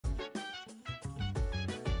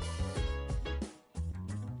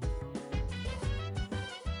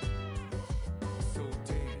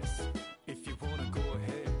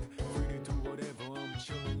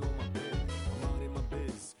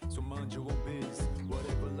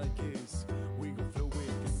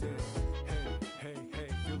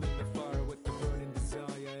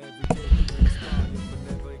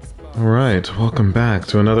Alright, welcome back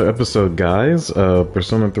to another episode, guys, of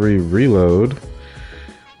Persona 3 Reload.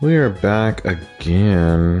 We are back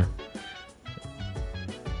again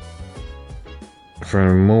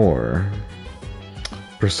for more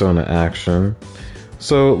Persona action.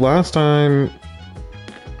 So, last time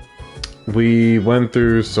we went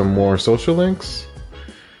through some more social links.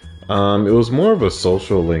 It was more of a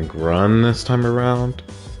social link run this time around.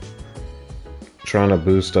 Trying to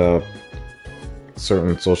boost up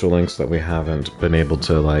certain social links that we haven't been able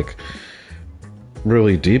to, like,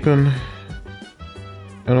 really deepen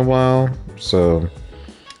in a while. So,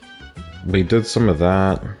 we did some of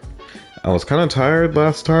that. I was kind of tired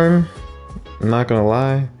last time, I'm not gonna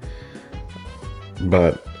lie.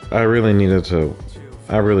 But I really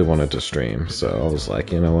wanted to stream, so I was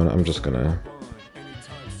like, you know what, I'm just gonna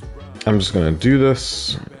do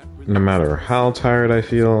this no matter how tired I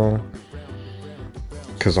feel.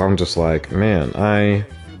 Because I'm just like, man, I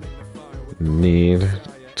need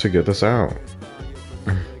to get this out.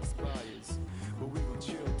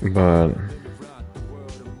 But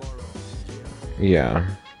yeah.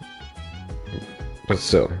 But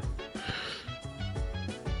still.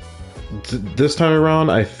 This time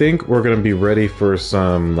around, I think we're going to be ready for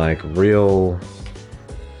some, like, real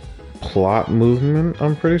plot movement,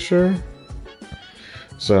 I'm pretty sure.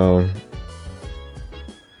 So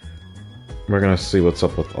we're gonna see what's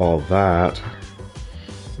up with all that.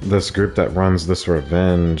 This group that runs this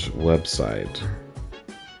revenge website.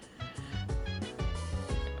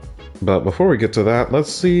 But before we get to that,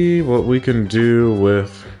 let's see what we can do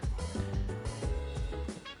with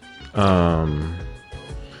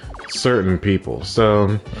certain people.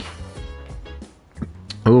 So,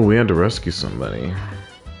 oh, we had to rescue somebody.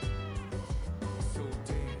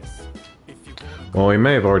 Well, we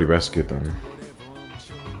may have already rescued them.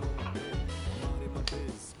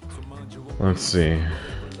 Let's see.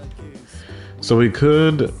 So we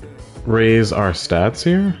could raise our stats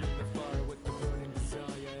here.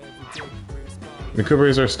 We could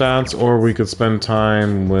raise our stats, or we could spend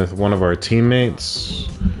time with one of our teammates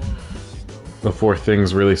before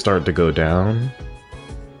things really start to go down.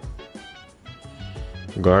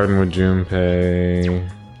 Garden with Junpei.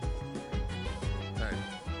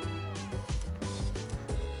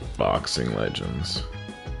 Boxing Legends.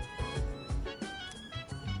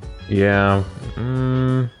 Yeah,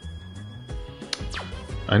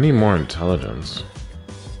 I need more intelligence.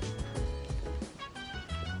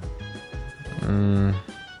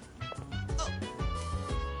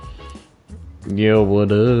 Yo,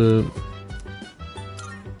 what up?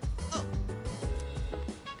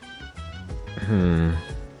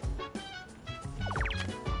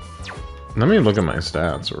 Let me look at my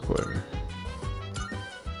stats real quick.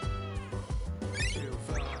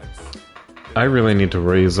 I really need to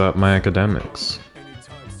raise up my academics.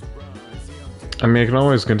 I mean, I can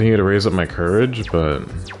always continue to raise up my courage, but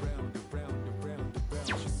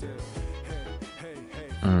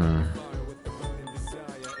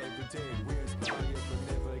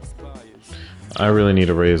I really need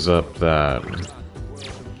to raise up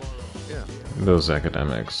those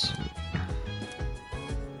academics.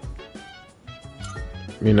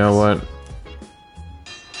 You know what?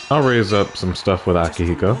 I'll raise up some stuff with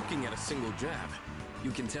Akihiko. Looking at a single jab,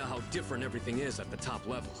 you can tell how different everything is at the top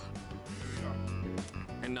level.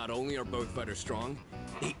 And not only are both fighters strong,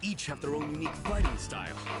 they each have their own unique fighting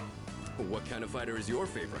style. What kind of fighter is your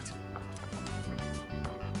favorite?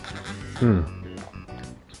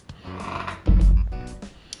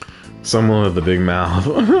 Someone with a big mouth.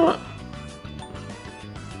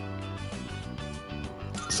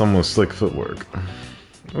 Someone with slick footwork.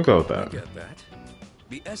 We'll go with that. I get that.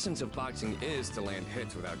 The essence of boxing is to land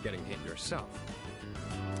hits without getting hit yourself.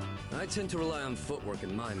 I tend to rely on footwork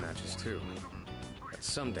in my matches too. But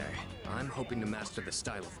someday, I'm hoping to master the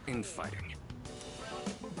style of infighting.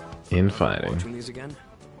 Infighting. Watching these again,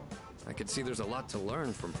 I could see there's a lot to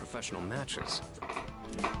learn from professional matches.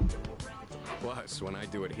 Plus, when I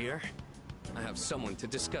do it here, I have someone to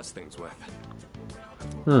discuss things with.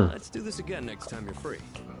 Let's do this again next time you're free.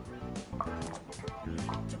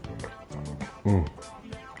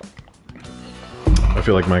 I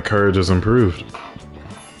feel like my courage has improved.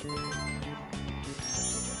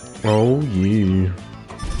 Oh yeah.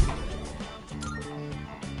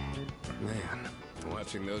 Man,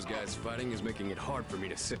 watching those guys fighting is making it hard for me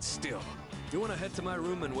to sit still. You want to head to my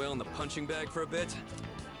room and wail on the punching bag for a bit?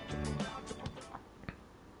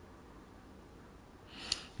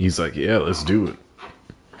 He's like, yeah, let's do it.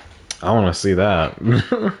 I want to see that.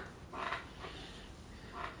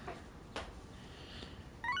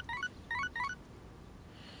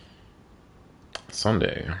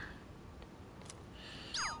 Sunday.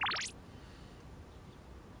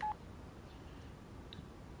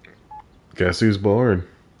 Guess who's bored?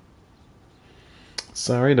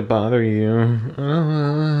 Sorry to bother you.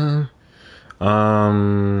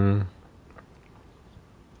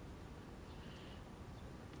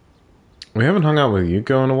 We haven't hung out with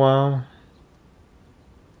Yuko in a while.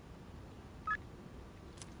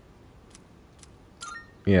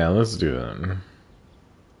 Yeah, let's do that.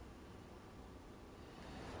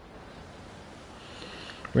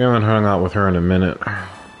 We haven't hung out with her in a minute.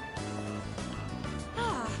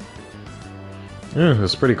 Yeah,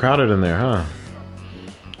 it's pretty crowded in there, huh?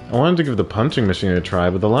 I wanted to give the punching machine a try,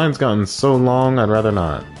 but the line's gotten so long, I'd rather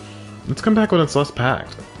not. Let's come back when it's less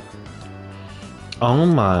packed. Oh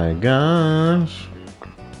my gosh.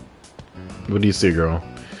 What do you see, girl?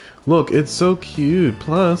 Look, it's so cute.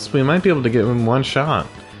 Plus, we might be able to get in one shot.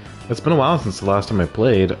 It's been a while since the last time I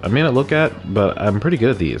played. I may not look at, but I'm pretty good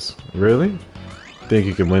at these. Really? Think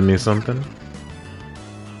you can win me something?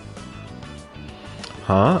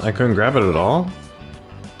 Huh? I couldn't grab it at all?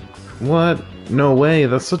 What? No way,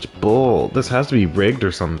 that's such bull. This has to be rigged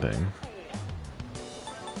or something.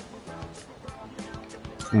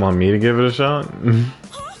 Want me to give it a shot?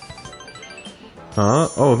 Huh?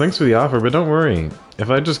 Oh, thanks for the offer, but don't worry. If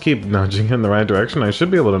I just keep nudging it in the right direction, I should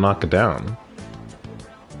be able to knock it down.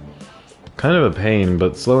 Kind of a pain,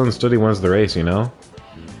 but slow and steady wins the race, you know?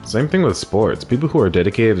 Same thing with sports. People who are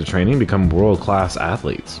dedicated to training become world-class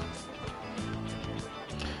athletes.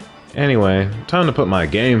 Anyway, time to put my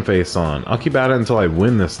game face on. I'll keep at it until I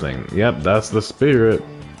win this thing. Yep, that's the spirit.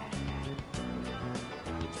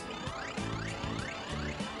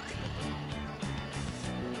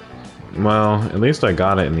 Well, at least I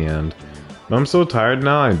got it in the end. But I'm so tired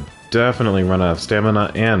now, I definitely run out of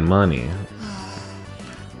stamina and money.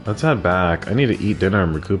 Let's head back. I need to eat dinner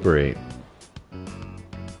and recuperate.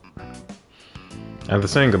 After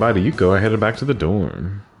saying goodbye to Yuko, I headed back to the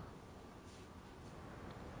dorm.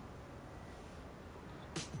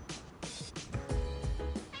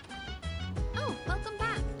 Oh, welcome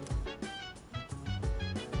back.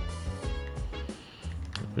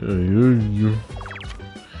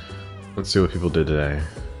 Let's see what people did today.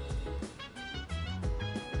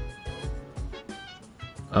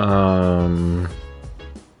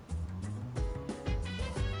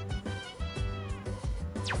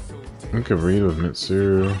 We could read with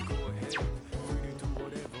Mitsuru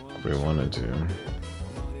if we wanted to.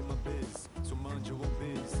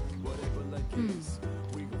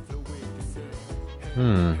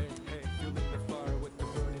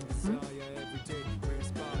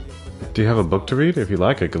 Do you have a book to read? If you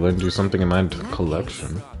like, I could lend you something in my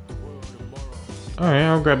collection. Alright,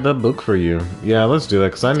 I'll grab that book for you. Yeah, let's do that,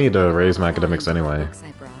 because I need to raise my academics anyway.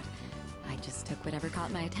 I just took whatever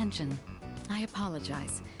caught my attention. I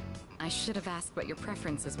apologize. I should have asked what your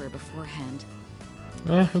preferences were beforehand.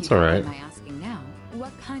 It's alright. Am I asking now?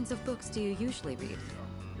 What kinds of books do you usually read?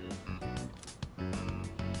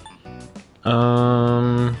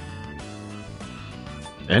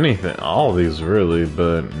 Anything. All of these, really,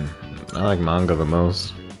 but I like manga the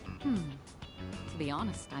most. To be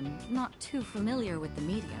honest, I'm not too familiar with the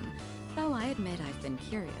medium, though I admit I've been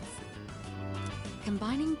curious.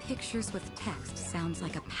 Combining pictures with text sounds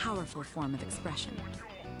like a powerful form of expression.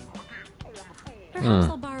 Perhaps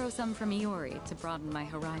I'll borrow some from Iori to broaden my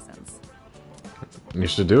horizons. You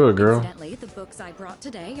should do it, girl. Incidentally, the books I brought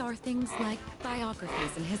today are things like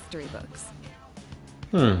biographies and history books.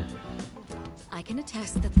 I can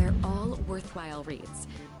attest that they're all worthwhile reads.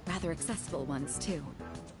 Rather accessible ones, too.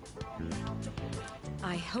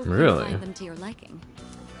 I hope you find them to your liking.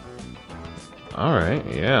 Alright,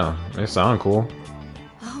 yeah. They sound cool.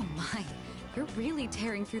 Oh my, you're really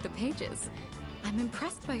tearing through the pages. I'm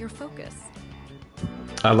impressed by your focus.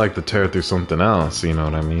 I'd like to tear through something else, you know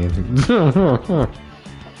what I mean?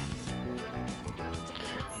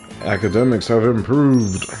 Academics have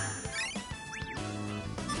improved.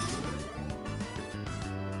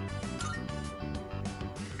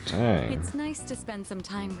 Dang. It's nice to spend some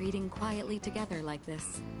time reading quietly together like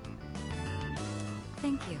this.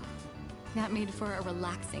 Thank you. That made for a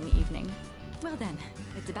relaxing evening. Well then,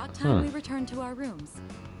 it's about time we return to our rooms.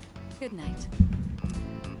 Good night.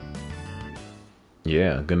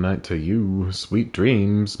 Yeah, good night to you. Sweet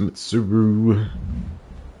dreams, Mitsuru.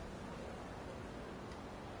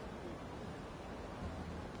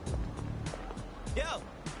 Yo.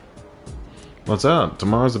 What's up?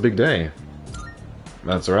 Tomorrow's a big day.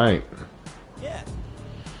 That's right. Yeah.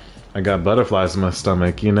 I got butterflies in my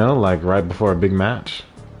stomach, you know, like right before a big match.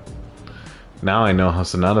 Now I know how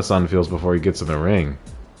Sanada-san feels before he gets in the ring.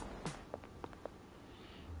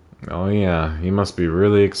 Oh yeah, he must be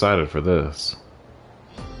really excited for this.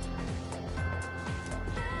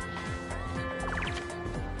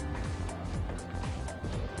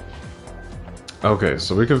 Okay,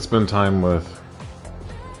 so we can spend time with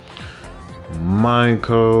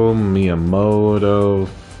Maiko, Miyamoto,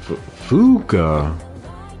 Fuka.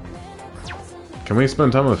 Can we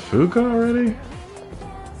spend time with Fuka already?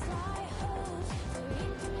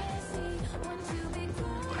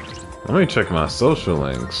 Let me check my social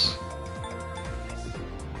links.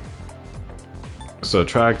 So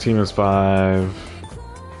track team is 5.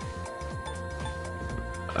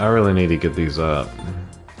 I really need to get these up.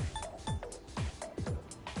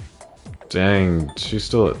 Dang, she's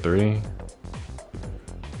still at 3.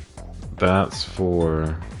 That's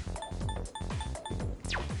 4.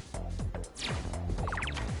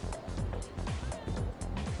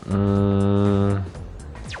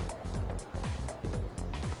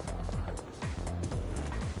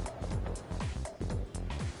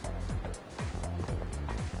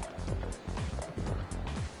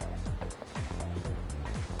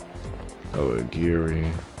 Oh, Agiri.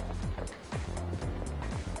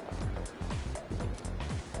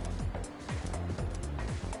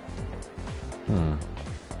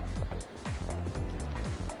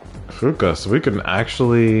 Fuka, so we can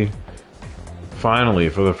actually, finally,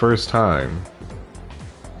 for the first time,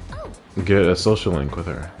 get a social link with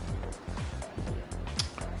her.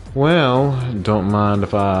 Well, don't mind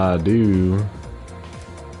if I do.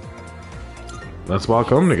 Let's walk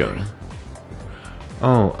home together.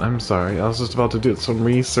 Oh, I'm sorry. I was just about to do some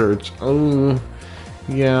research. Oh,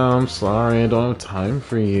 yeah, I'm sorry. I don't have time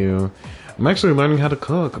for you. I'm actually learning how to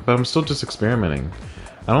cook, but I'm still just experimenting.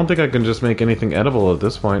 I don't think I can just make anything edible at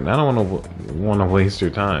this point. I don't want to waste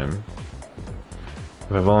your time.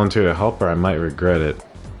 If I volunteer to help her, I might regret it.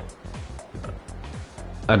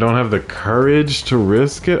 I don't have the courage to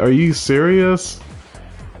risk it? Are you serious?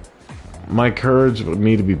 My courage would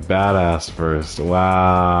need to be badass first.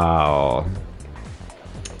 Wow.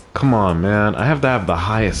 Come on, man. I have to have the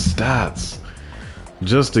highest stats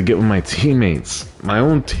just to get with my teammates. My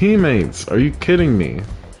own teammates. Are you kidding me?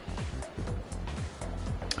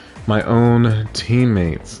 My own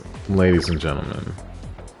teammates, ladies and gentlemen.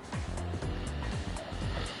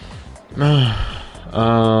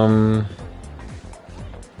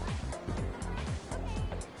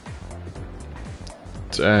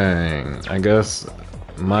 Dang. I guess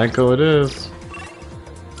Maiko it is.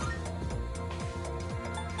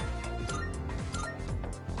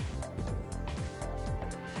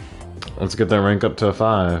 Let's get that rank up to a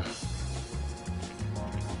 5.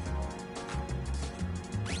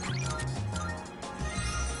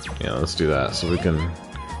 Yeah, let's do that so we can, in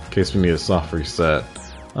case we need a soft reset.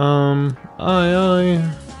 Aye.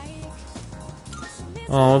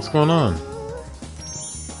 Oh, what's going on?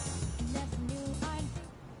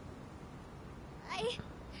 I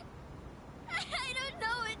don't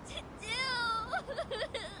know what to do.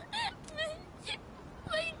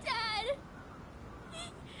 My dad.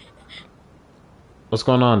 What's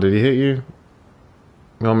going on? Did he hit you?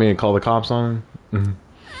 You want me to call the cops on him?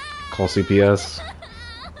 Call CPS?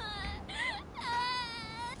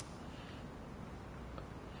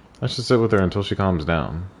 I should sit with her until she calms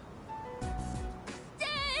down.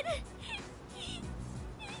 Dad. He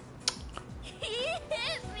hit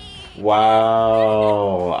me.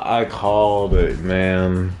 Wow, I called it,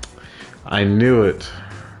 man. I knew it.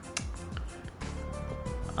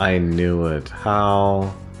 I knew it.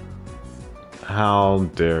 How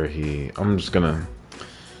dare he? I'm gonna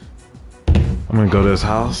go to his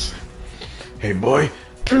house. Hey boy,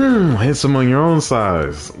 hit someone your own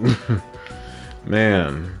size.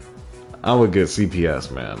 Man, I would get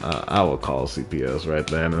CPS, man. I would call CPS right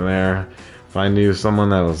then and there. If I knew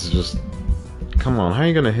someone that was just... Come on, how are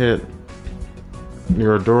you gonna hit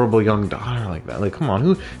your adorable young daughter like that? Like, come on,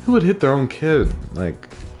 who would hit their own kid? Like...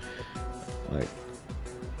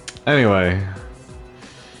 Anyway.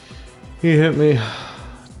 He hit me.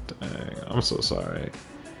 Dang, I'm so sorry.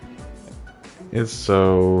 It's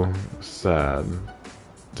so sad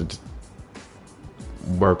to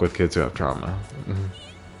work with kids who have trauma.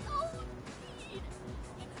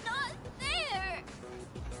 It's not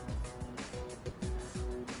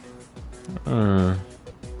fair.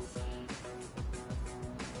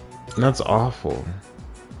 That's awful.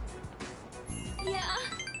 Yeah.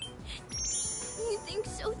 You think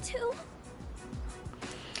so too?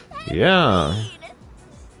 Yeah.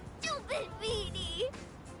 Stupid Beanie.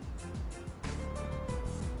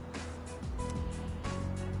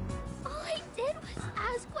 All I did was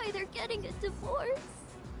ask why they're getting a divorce.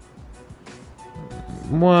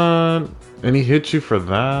 What? And he hit you for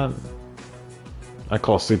that? I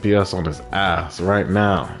call CPS on his ass right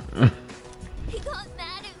now. He got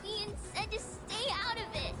mad at me and said to stay out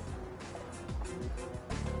of it.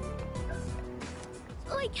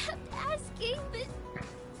 So I kept asking, but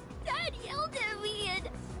Dad yelled at me and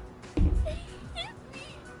hit me.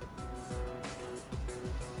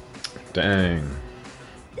 Dang.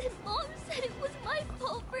 And Mom said it was my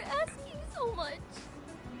fault for asking so much.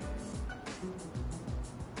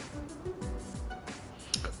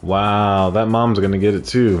 Wow, that mom's gonna get it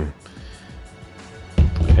too.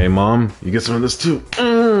 Hey mom, you get some of this too.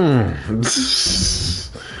 No,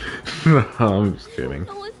 I'm just kidding. I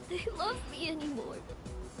don't know if they love me anymore.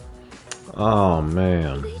 Oh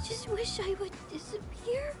man. They just wish I would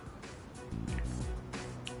disappear.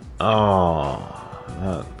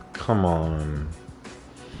 Oh, come on.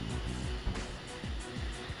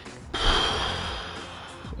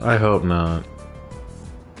 I hope not.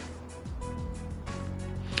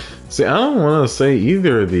 See, I don't want to say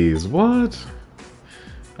either of these. What?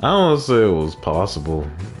 I don't want to say it was possible.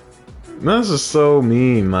 That's just so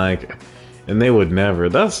mean, like, and they would never.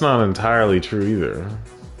 That's not entirely true either.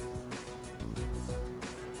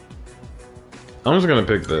 I'm just gonna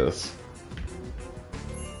pick this.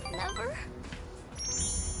 Never?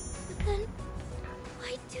 But then,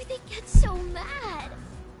 why do they get so mad?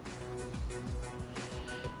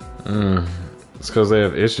 It's because they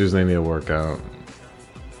have issues they need to work out.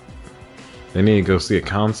 They need to go see a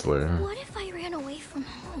counselor. What if I ran away from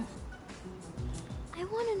home? I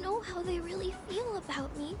want to know how they really feel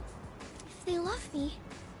about me. If they love me,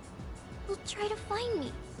 they'll try to find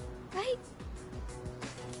me, right?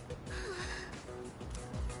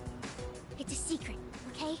 It's a secret,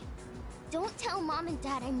 okay? Don't tell Mom and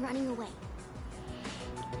Dad I'm running away.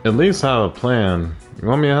 At least have a plan. You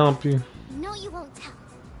want me to help you? No, you won't tell.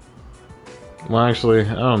 Well, actually,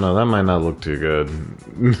 I don't know. That might not look too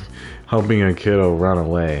good. Helping a kiddo run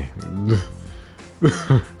away.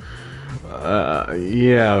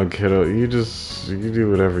 Yeah, kiddo. You do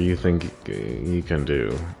whatever you think you can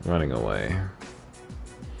do. Running away.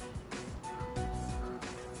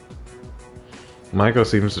 Maiko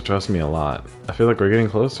seems to trust me a lot. I feel like we're getting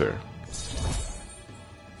closer.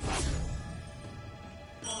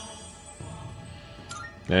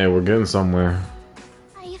 Hey, we're getting somewhere.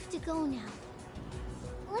 I have to go now.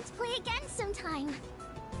 Let's play again sometime.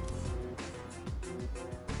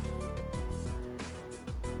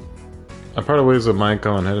 I parted ways with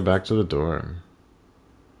Maiko and headed back to the dorm.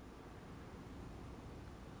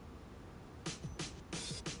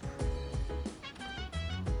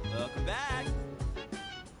 Welcome back.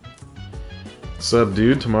 Sup,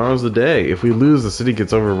 dude? Tomorrow's the day. If we lose, the city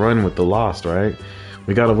gets overrun with the Lost, right?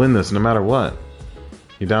 We gotta win this no matter what.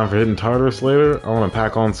 You down for hitting Tartarus later? I wanna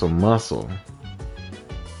pack on some muscle.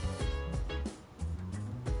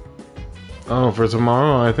 Oh, for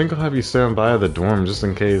tomorrow, I think I'll have you stand by the dorm just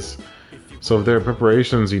in case. So if there are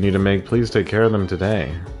preparations you need to make, please take care of them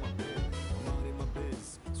today.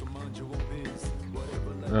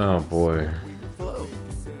 Oh boy.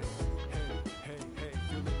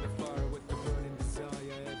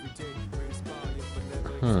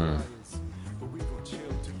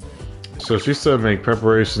 So she said make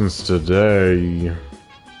preparations today.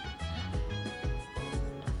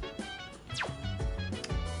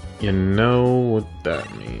 You know what that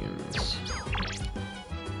means.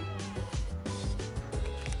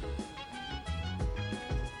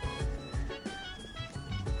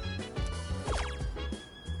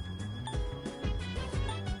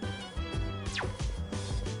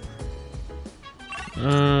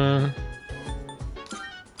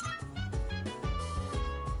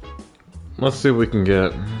 Let's see what we can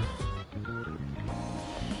get.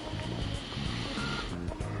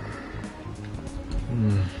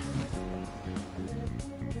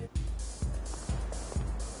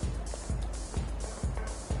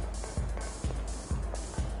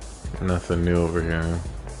 Nothing new over here.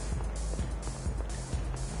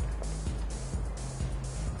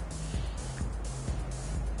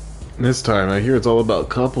 This time, I hear it's all about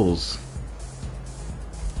couples.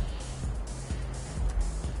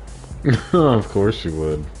 Of course you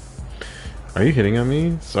would. Are you hitting on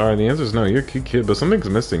me? Sorry, the answer is no. You're a cute kid, but something's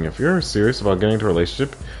missing. If you're serious about getting into a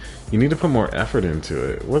relationship, you need to put more effort into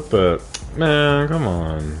it. What the... Man, come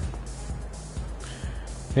on.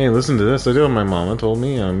 Hey, listen to this. I did what my mama told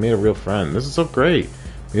me. I made a real friend. This is so great.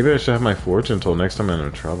 Maybe I should have my fortune told next time I'm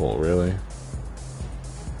in trouble, really.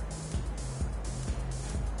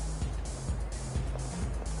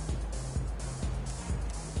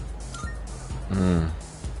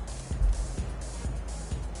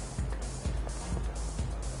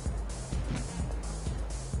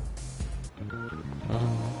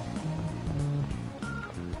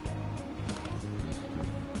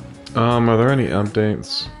 Are there any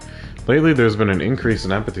updates? Lately, there's been an increase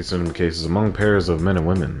in apathy syndrome cases among pairs of men and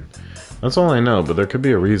women. That's all I know, but there could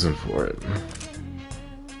be a reason for it.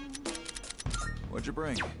 What'd you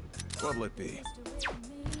bring? What'll it be?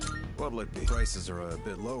 What'll it be? Prices are a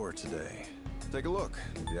bit lower today. Take a look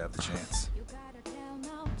if you have the chance.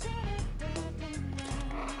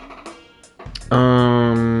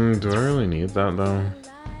 Do I really need that though?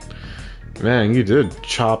 Man, you did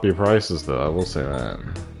chop your prices though, I will say that.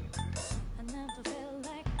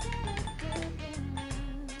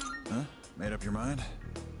 Huh? Made up your mind?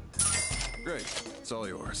 Great, it's all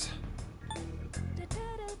yours.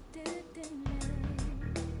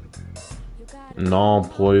 No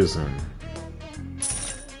poison.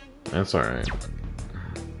 That's alright.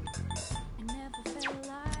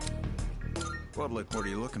 What are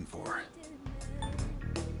you looking for?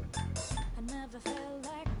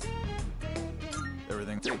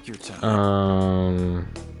 Everything. Take your time.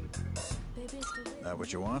 That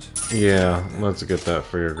what you want? Yeah, let's get that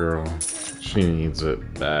for your girl. She needs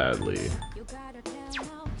it badly. Take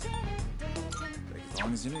as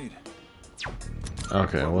long as you need.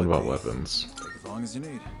 Okay, what about weapons? Take as long as you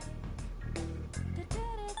need.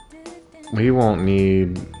 We won't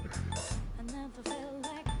need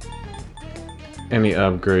any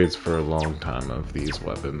upgrades for a long time of these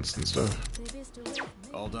weapons and stuff.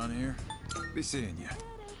 All done here? Be seeing you.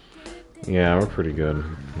 Yeah, we're pretty good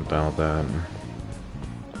about that.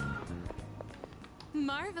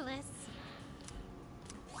 Marvelous.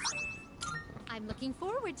 I'm looking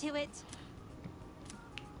forward to it.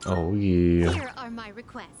 Oh yeah. Here are my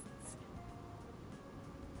requests.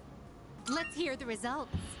 Let's hear the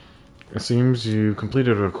results. It seems you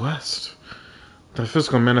completed a request. The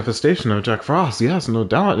physical manifestation of Jack Frost. Yes, no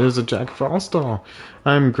doubt, it is a Jack Frost doll.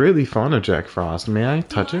 I'm greatly fond of Jack Frost. May I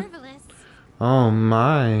touch it? Marvelous. Oh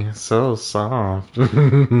my, so soft.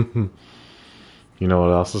 You know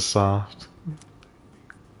what else is soft?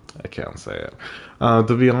 I can't say it.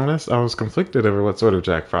 To be honest, I was conflicted over what sort of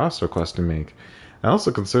Jack Frost request to make. I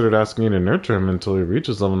also considered asking you to nurture him until he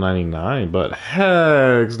reaches level 99, but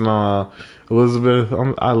heck nah. Elizabeth,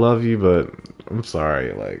 I love you, but I'm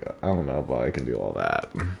sorry. Like, I don't know if I can do all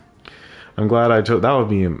that. I'm glad I chose.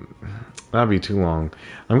 That'd be too long.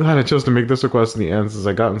 I'm glad I chose to make this request in the end, since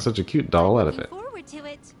I gotten such a cute doll out of it. Forward to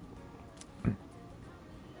it.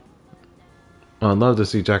 I'd love to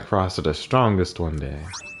see Jack Frost at his strongest one day.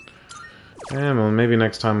 And well, maybe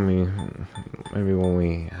next time maybe when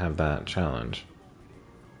we have that challenge.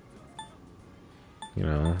 You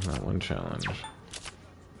know, that one challenge.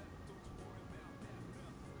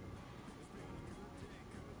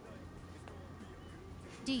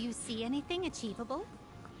 Do you see anything achievable?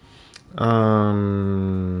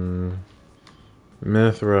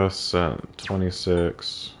 Mithras at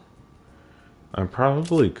 26. I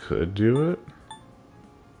probably could do it.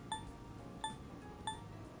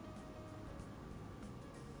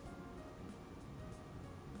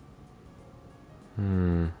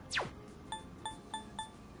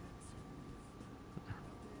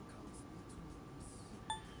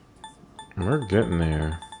 We're getting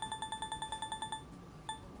there.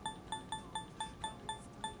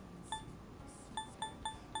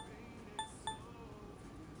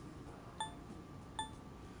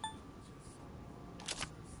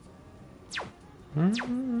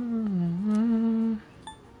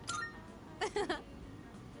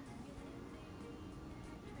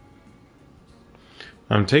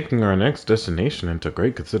 I'm taking our next destination into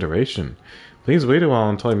great consideration. Please wait a while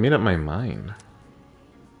until I made up my mind.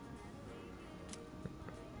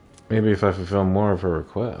 Maybe if I fulfill more of her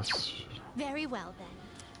requests, Very well then.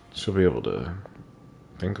 she'll be able to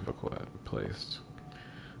think of a place.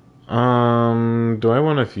 Do I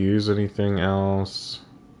want to fuse anything else?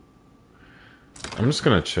 I'm just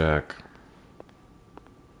gonna check.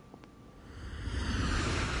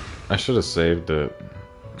 I should have saved it.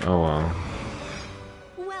 Oh well.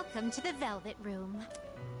 Welcome to the Velvet Room.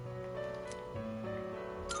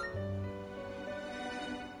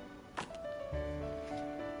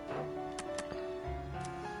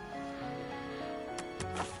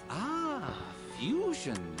 Ah,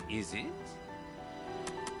 fusion, is it?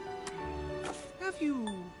 Have you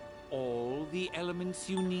all the elements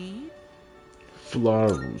you need?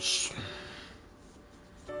 Flowers.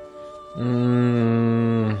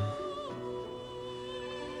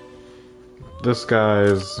 This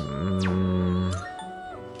guy's.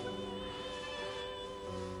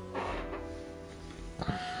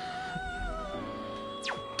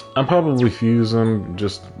 I'll probably fuse him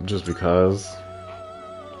just because.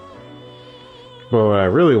 But what I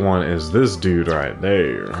really want is this dude right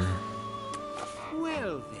there.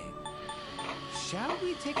 Well then, shall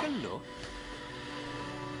we take a look?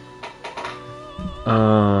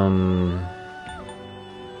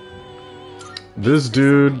 This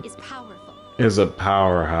dude is powerful. is a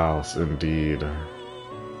powerhouse indeed.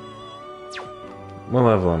 What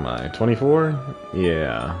level am I? 24?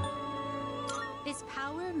 Yeah. This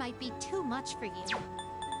power might be too much for you.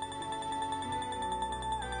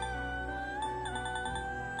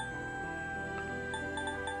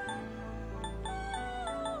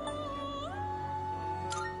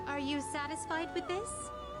 Are you satisfied with this?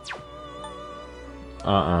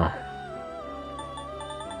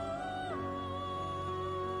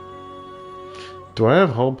 Do I have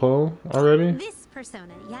Hopo already? This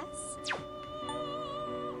persona, yes?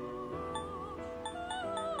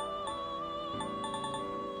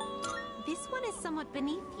 This one is somewhat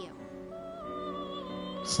beneath you.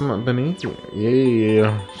 Somewhat beneath you.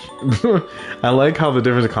 Yeah. I like how the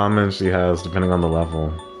different comments she has depending on the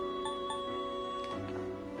level.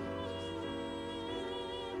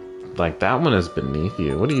 Like, that one is beneath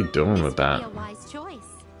you. What are you doing with that? This would be a wise choice.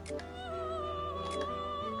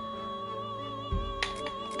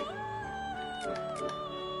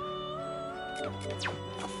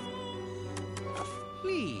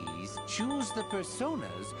 Please choose the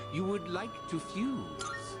personas you would like to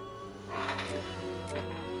fuse.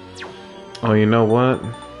 Oh, you know what?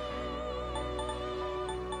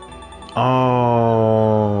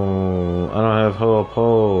 Oh, I don't have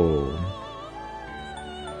Hopo.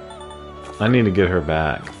 I need to get her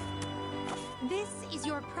back. This is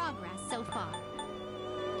your progress so far.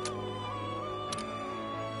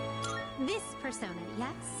 This persona,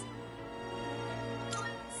 yes?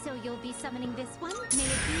 So you'll be summoning this one? May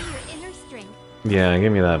it be your inner strength. Yeah,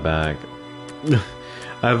 give me that back.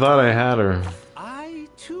 I thought I had her. I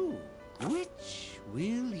too. Which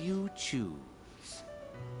will you choose?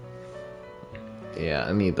 Yeah,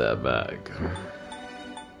 I need that back.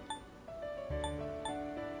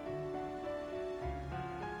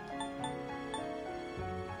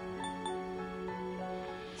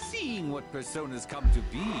 Seeing what personas come to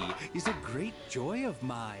be is a great joy of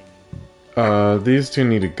mine. These two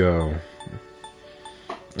need to go.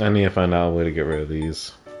 I need to find out a way to get rid of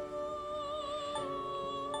these.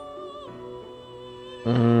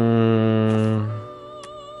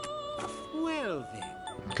 Well then.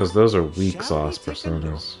 Because those are weak sauce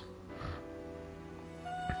personas.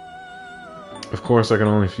 Of course, I can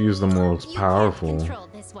only fuse the most powerful. You can't control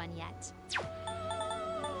this one yet.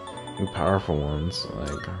 The powerful ones,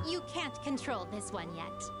 like. You can't control this one yet.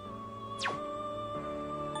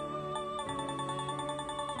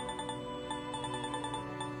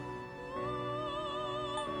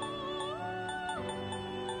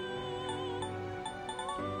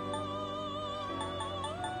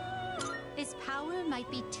 This power might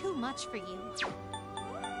be too much for you.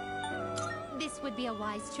 This would be a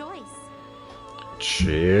wise choice.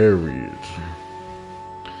 Cherries.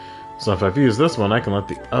 So if I fuse this one, I can let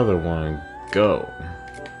the other one go.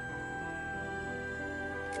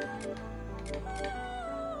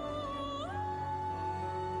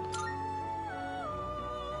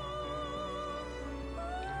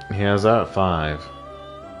 He has that 5.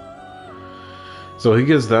 So he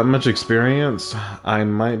gets that much experience, I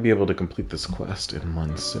might be able to complete this quest in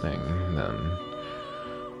one sitting then.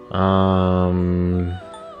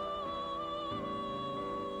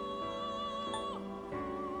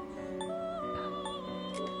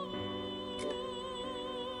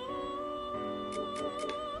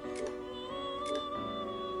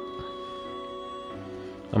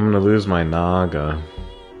 I'm gonna lose my Naga.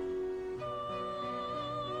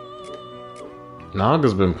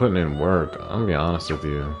 Naga's been putting in work, I'm gonna be honest with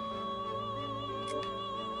you.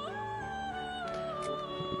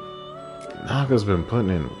 Naga's been putting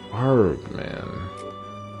in work, man.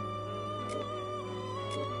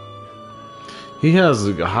 He has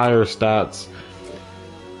higher stats.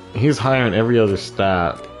 He's higher in every other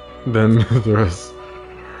stat than the rest.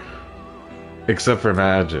 Except for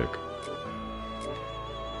magic.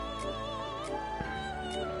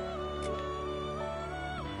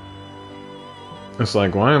 It's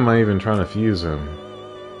like, why am I even trying to fuse him?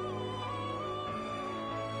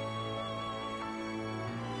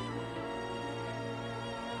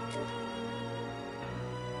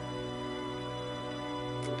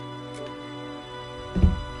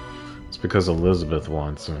 It's because Elizabeth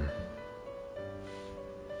wants him.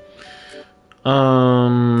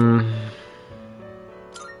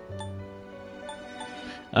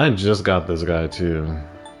 I just got this guy too.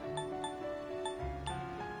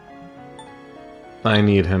 I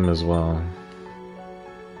need him as well.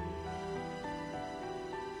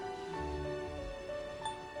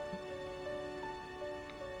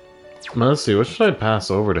 Let's see, what should I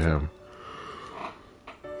pass over to him?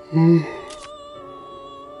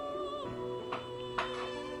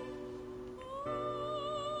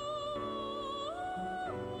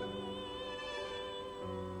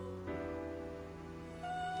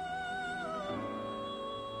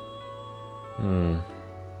 Hmm.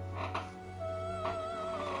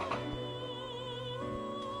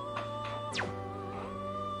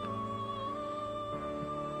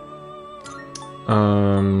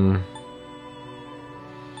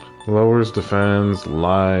 Lowers defense,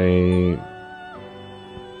 light.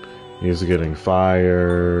 He's getting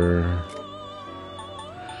fire.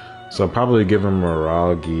 So I'll probably give him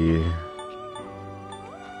Miragi.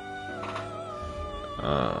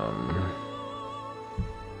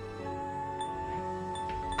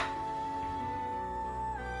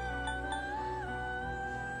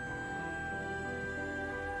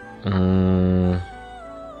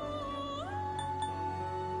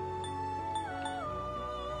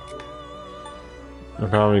 I'll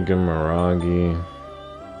probably give him Miragi.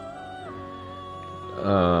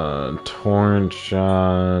 Torrent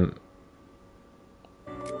shot.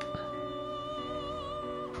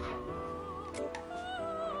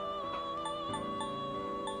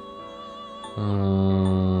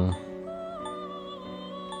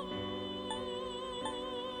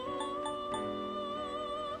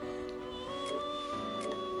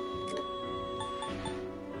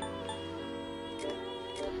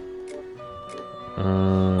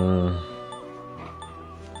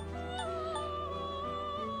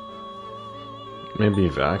 Maybe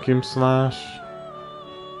vacuum slash.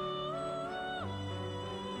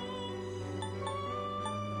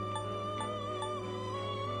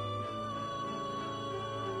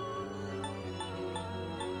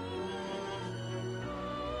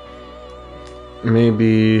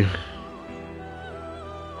 Maybe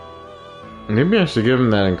I should give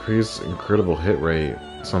him that increased incredible hit rate,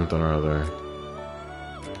 something or other.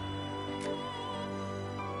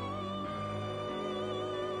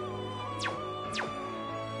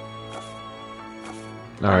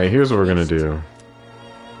 Alright, here's what we're gonna do.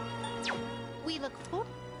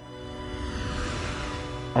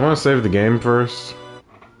 I'm gonna save the game first.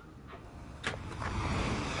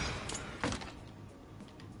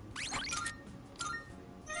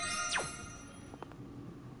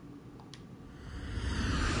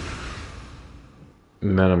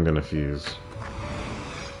 And then I'm gonna fuse.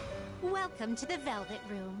 Welcome to the Velvet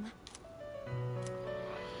Room.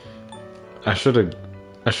 I should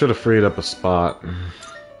have freed up a spot.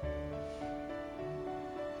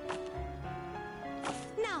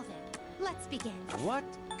 Now then, let's begin. What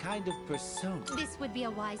kind of persona? This would be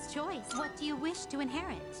a wise choice. What do you wish to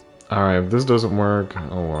inherit? Alright, if this doesn't work,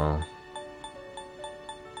 oh well.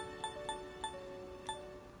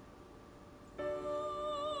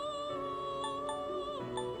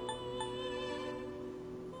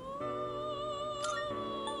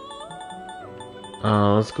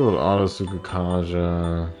 Let's go with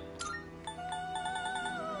Autosukukaja.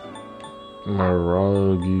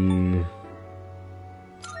 Miragi.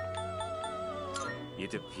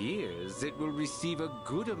 It appears it will receive a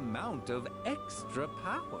good amount of extra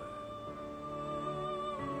power.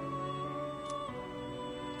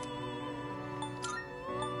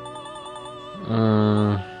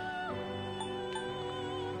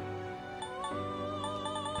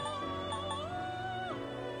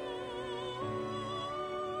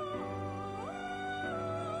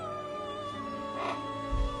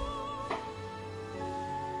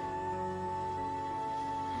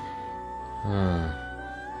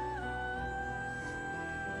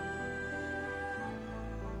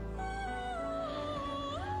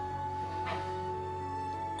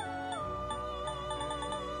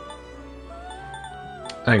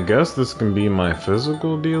 I guess this can be my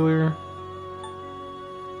physical dealer.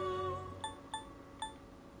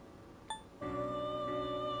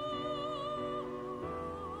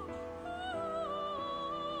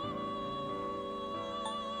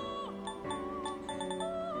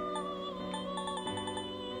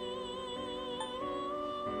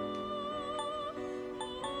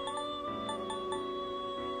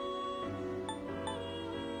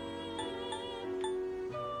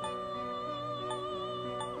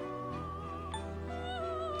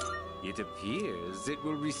 It appears it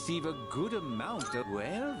will receive a good amount of...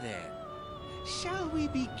 Well then, shall we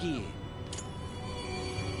begin?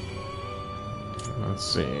 Let's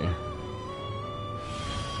see.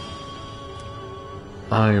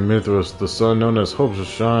 I am Mithras, the sun known as hope shall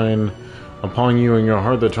shine upon you and your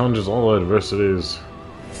heart that challenges all adversities.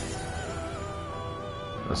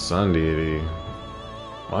 The sun deity.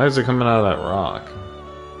 Why is it coming out of that rock?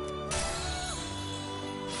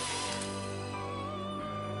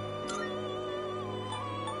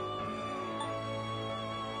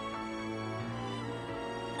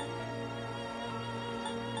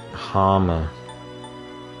 Hama.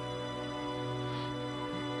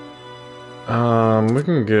 We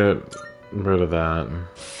can get rid of that.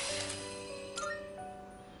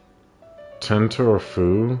 Tenter or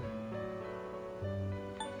Fu?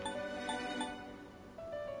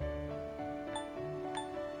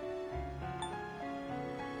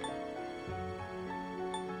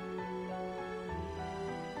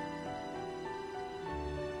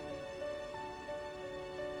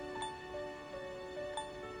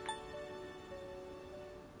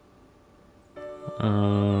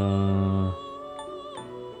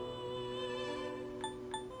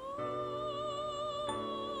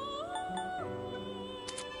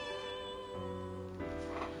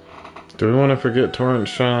 Do we want to forget Torrent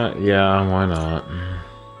Shot? Yeah, why not?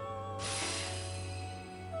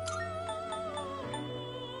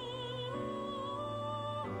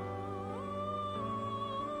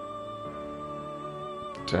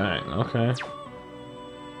 Dang, okay.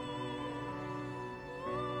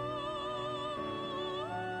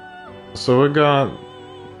 So it got...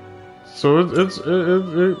 So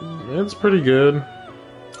it's pretty good.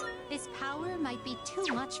 This power might be too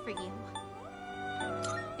much for you.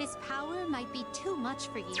 This power might be too much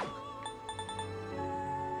for you.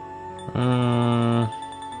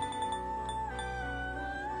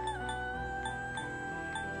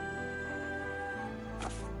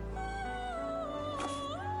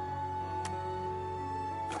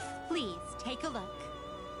 Please take a look.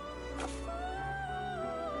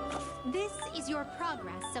 This is your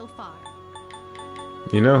progress so far.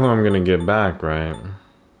 You know who I'm gonna get back, right?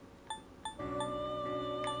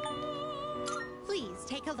 Please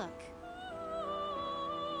take a look.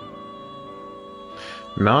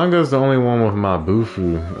 Naga's the only one with my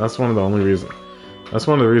Bufu. That's one of the only reasons. That's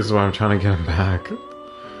one of the reasons why I'm trying to get him back.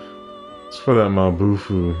 It's for that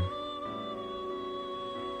Mabufu.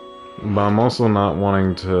 But I'm also not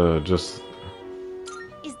wanting to just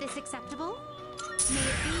Is this acceptable? May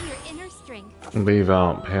it be your inner strength. leave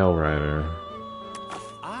out Pale Rider.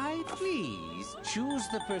 I please choose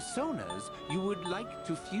the personas you would like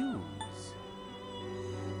to fuse.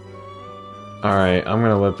 Alright, I'm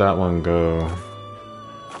gonna let that one go.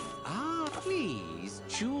 Please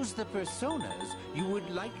choose the personas you would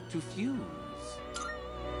like to fuse.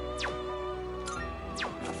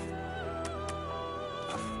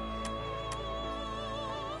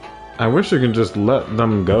 I wish you could just let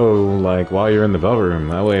them go, like, while you're in the Velvet Room.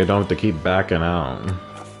 That way I don't have to keep backing out.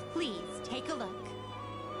 Please take a look.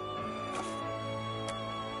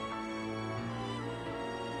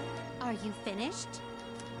 Are you finished?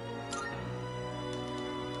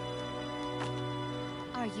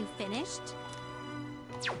 Are you finished?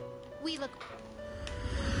 We look.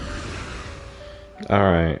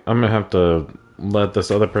 Alright, I'm gonna have to let this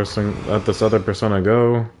other persona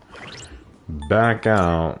go. Back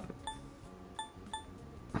out.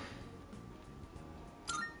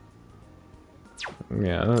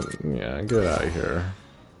 Yeah, get out of here.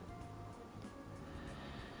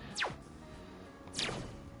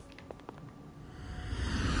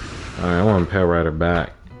 Alright, I want Pale Rider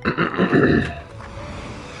back.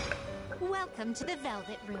 Welcome to the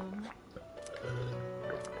Velvet Room.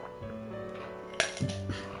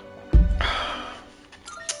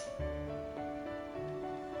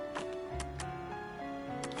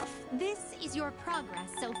 This is your progress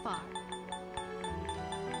so far.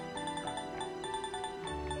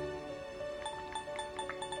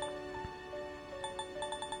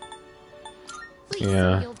 Please,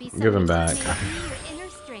 Yeah, you'll be give him someone back. who may be your inner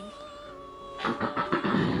strength.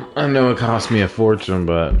 I know it cost me a fortune,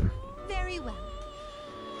 but Very well.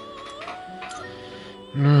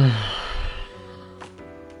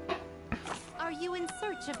 Are you in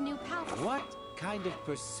search of new power? What kind of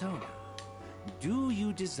persona do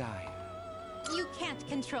you desire? You can't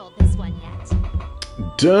control this one yet.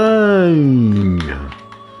 dang,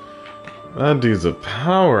 that dude's a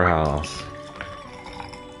powerhouse.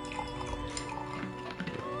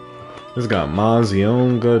 It's got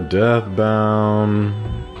Mazionga, Deathbound,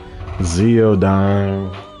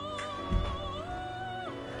 Zeodime.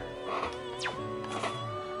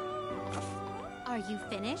 Are you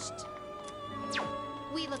finished?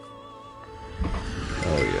 We look.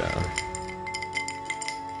 Oh yeah.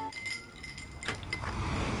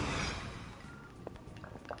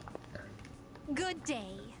 Good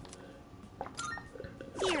day.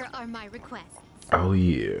 Here are my requests. Oh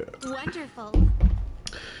yeah. Wonderful.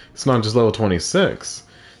 It's not just level 26,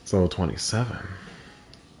 it's level 27.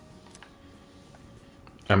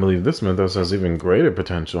 I believe this mythos has even greater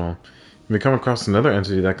potential. If you come across another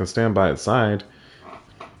entity that can stand by its side,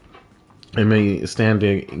 it may stand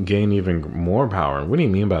to gain even more power. What do you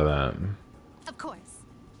mean by that? Of course.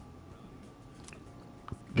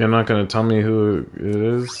 You're not going to tell me who it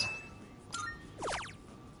is?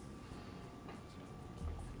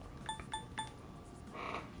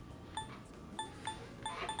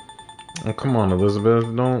 Oh, come on, Elizabeth.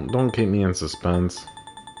 Don't keep me in suspense.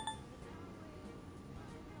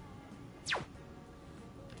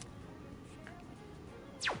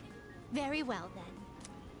 Very well then.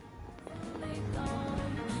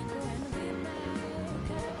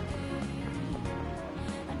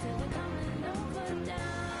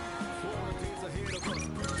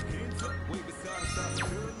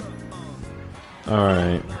 All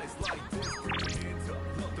right.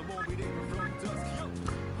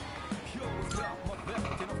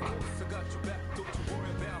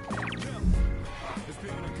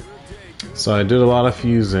 So I did a lot of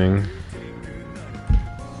fusing.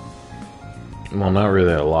 Well, not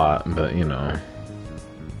really a lot, but you know.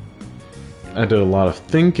 I did a lot of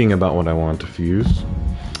thinking about what I want to fuse.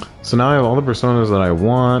 So now I have all the personas that I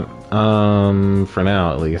want, for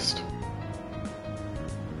now at least.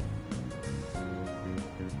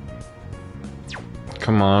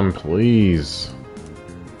 Come on, please.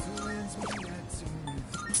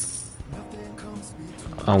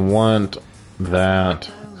 I want that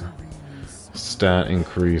stat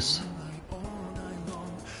increase.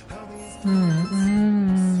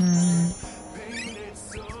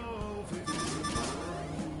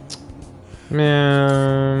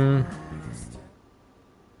 Man,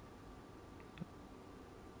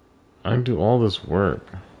 I do all this work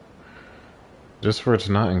just for it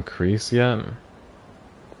to not increase yet.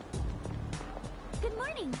 Good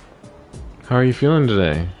morning. How are you feeling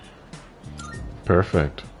today?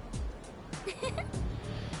 Perfect.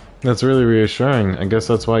 That's really reassuring. I guess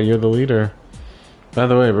that's why you're the leader. By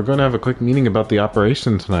the way, we're going to have a quick meeting about the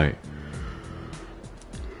operation tonight.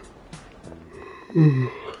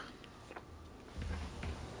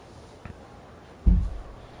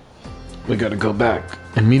 We gotta go back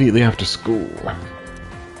immediately after school.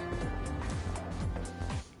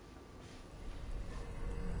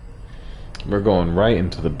 We're going right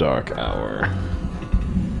into the dark hour.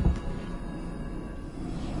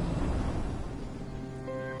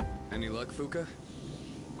 Any luck, Fuka?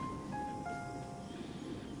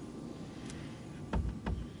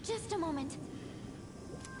 Just a moment.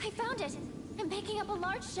 I found it. I'm picking up a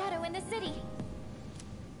large shadow in the city.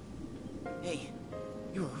 Hey,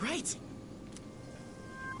 you were right.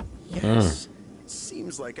 Yes.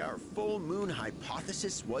 Seems like our full moon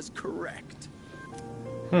hypothesis was correct.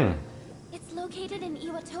 It's located in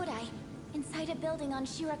Iwatodai, inside a building on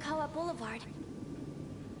Shirakawa Boulevard.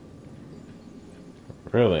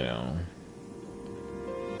 Really now?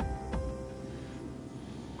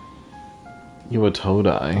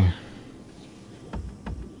 Iwatodai.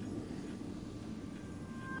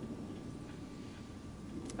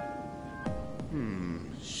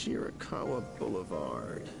 Shirakawa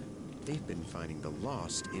Boulevard. They've been finding the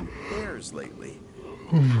lost in pairs lately.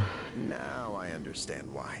 Now I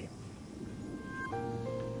understand why.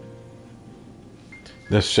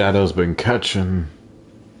 This shadow's been catching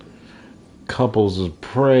couples of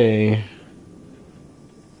prey.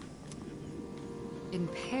 In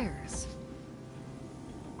pairs.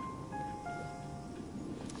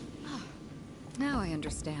 Oh, now I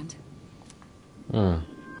understand.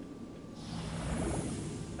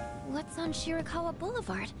 What's on Shirakawa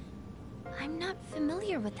Boulevard? I'm not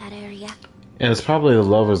familiar with that area. And it's probably the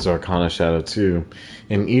Lover's Arcana shadow too.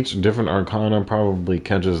 And each different Arcana probably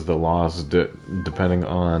catches the lost depending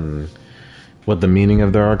on what the meaning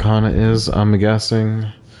of their Arcana is, I'm guessing.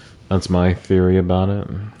 That's my theory about it.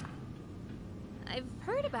 I've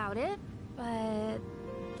heard about it, but...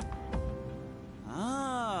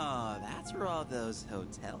 Oh, that's where all those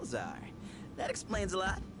hotels are. That explains a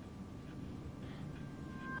lot.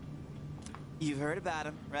 You've heard about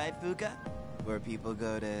them, right, Fuka? Where people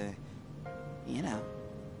go to, you know.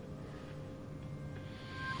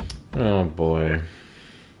 Oh boy.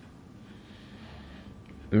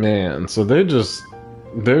 Man, so they're just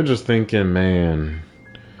thinking, man,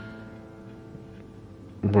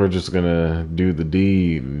 we're just gonna do the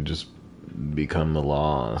deed and just become the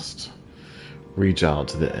lost. Reach out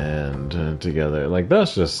to the end together. Like,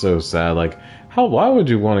 that's just so sad. Like, why would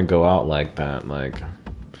you want to go out like that? Like,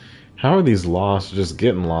 how are these lost just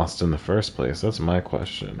getting lost in the first place? That's my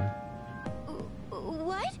question.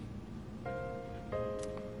 What?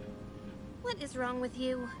 What is wrong with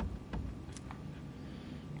you?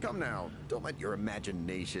 Come now, don't let your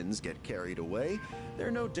imaginations get carried away. They're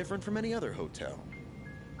no different from any other hotel.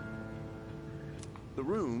 The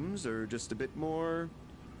rooms are just a bit more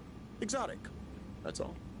exotic. That's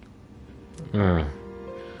all.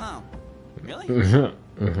 Oh, really?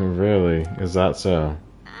 Really? Is that so?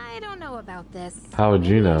 I don't know about this. How would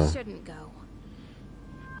you Maybe I know? shouldn't go.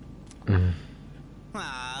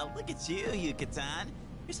 Aw, look at you, Yucatan.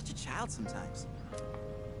 You're such a child sometimes.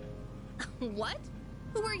 What?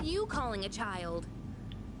 Who are you calling a child?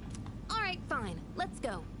 Alright, fine. Let's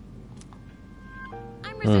go.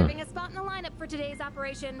 I'm reserving a spot in the lineup for today's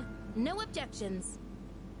operation. No objections.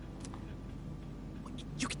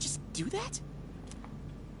 You could just do that?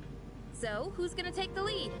 So, who's gonna take the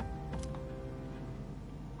lead?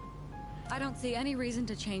 I don't see any reason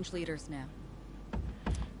to change leaders now.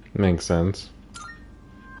 Makes sense.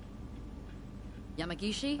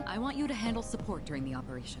 Yamagishi, I want you to handle support during the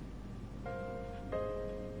operation.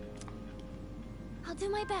 I'll do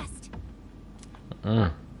my best.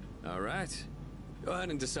 All right. Go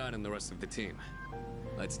ahead and decide on the rest of the team.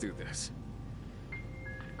 Let's do this.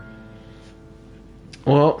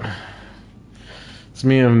 Well, it's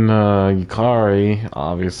me and Yukari,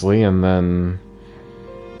 obviously, and then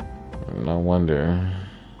I wonder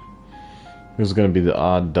who's gonna be the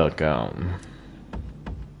odd duck out.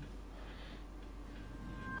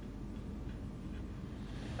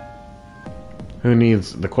 Who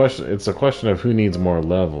needs the question? It's a question of who needs more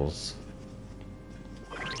levels.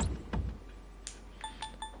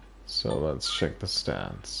 So let's check the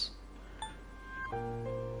stats.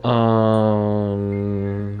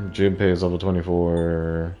 Junpei is level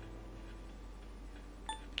 24.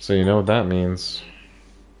 So you know what that means.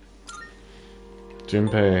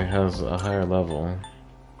 Junpei has a higher level.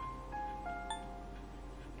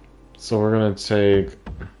 So we're gonna take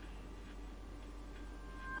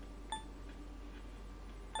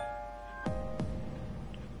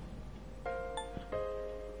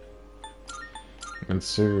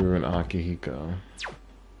Mitsuru and Akihiko.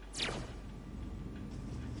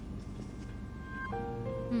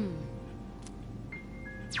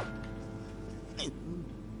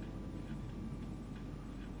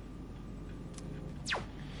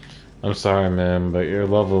 I'm sorry, man, but your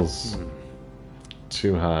level's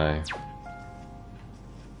too high.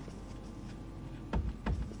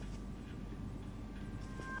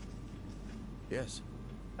 Yes.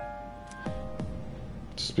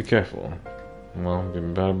 Just be careful. Well, you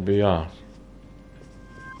better be off.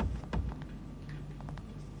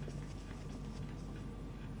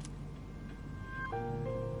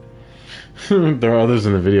 There are others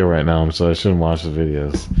in the video right now, so I shouldn't watch the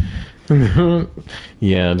videos.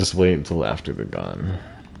 Yeah, just wait until after they're gone.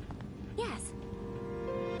 Yes.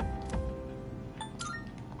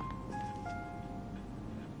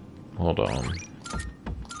 Hold on.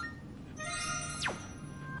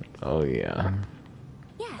 Oh yeah.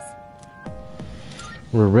 Yes.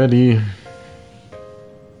 We're ready.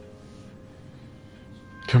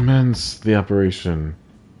 Commence the operation.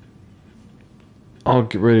 I'll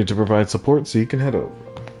get ready to provide support so you can head over.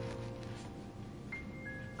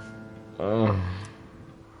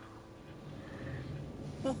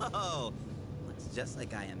 Whoa! Looks just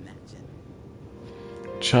like I imagined.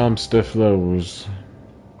 Chomps de flows.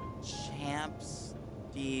 Champs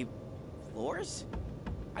de floors?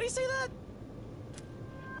 How do you say that?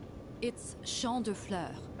 It's Champ de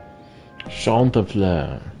Fleurs. Champ de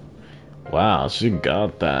fleur. Wow, she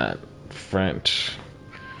got that French.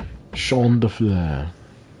 Champ de fleur.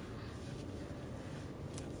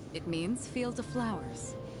 It means field of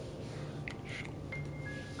flowers.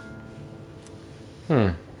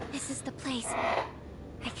 This is the place.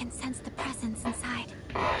 I can sense the presence inside.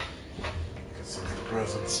 I can sense the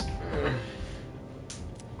presence.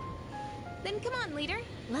 Then come on, leader.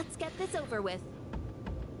 Let's get this over with.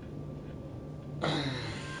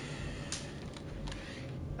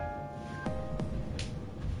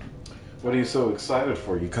 What are you so excited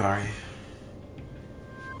for, Yukari?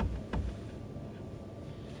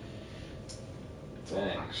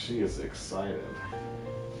 Dang, she is excited.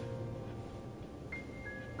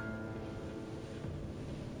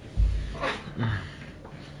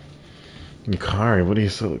 Yukari, what are you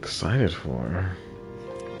so excited for?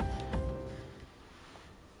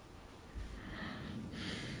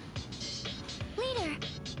 Leader!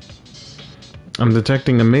 I'm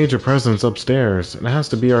detecting a major presence upstairs. It has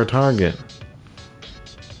to be our target.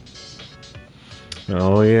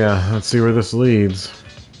 Oh yeah, let's see where this leads.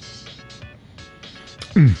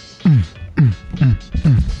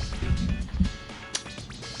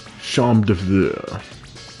 Chambre de fleur.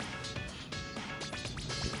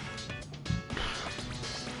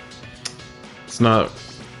 It's not.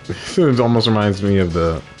 It almost reminds me of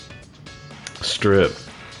the strip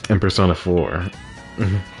in Persona 4.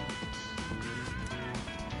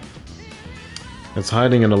 It's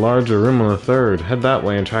hiding in a larger room on the third. Head that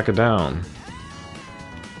way and track it down.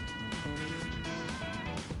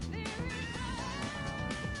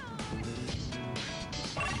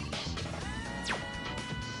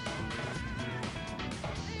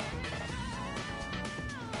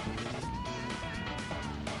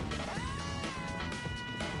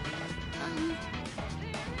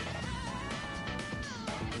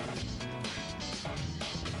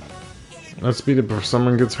 Let's beat it before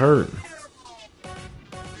someone gets hurt.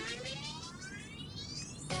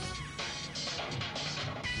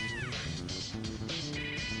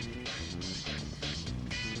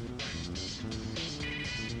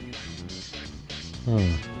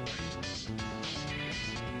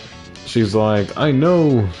 She's like, I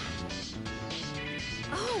know.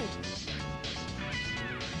 Oh,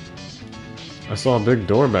 I saw a big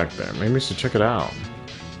door back there. Maybe we should check it out.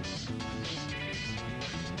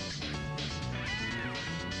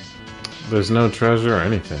 There's no treasure or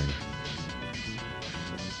anything.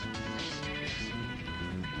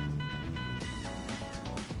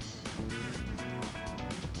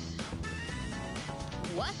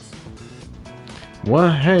 what?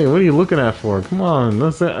 What? Hey, what are you looking at for? Come on,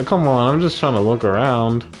 come on. I'm just trying to look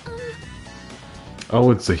around.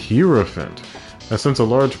 Oh, it's a Hierophant. I sense a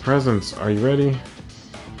large presence. Are you ready?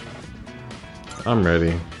 I'm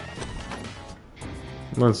ready.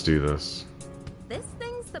 Let's do this. This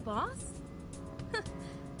thing's the boss?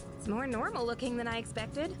 It's more normal looking than I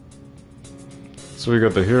expected. So we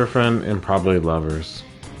got the Hierophant and probably lovers.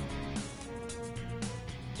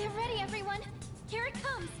 Get ready, everyone. Here it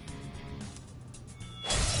comes.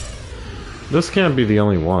 This can't be the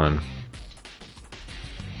only one.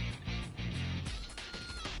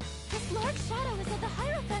 This large shadow is at the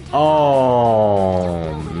Hierophant.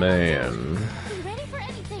 Oh, man. Be ready for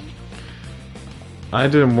anything. I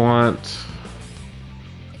didn't want...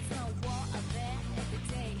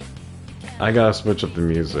 I gotta switch up the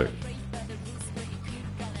music.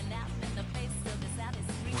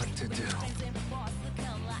 What to do?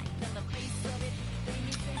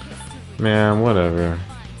 Man, whatever.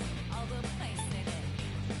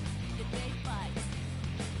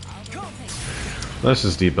 Let's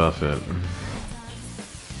just debuff it.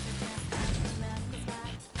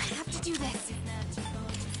 I have to do this.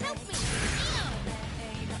 Help me.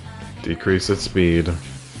 Decrease its speed.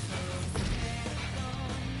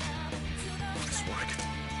 Nice work.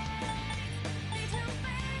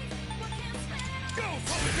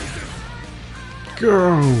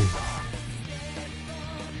 Go!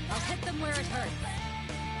 I'll hit them where it hurts.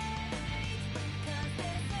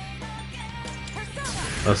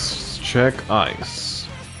 Let's check ice.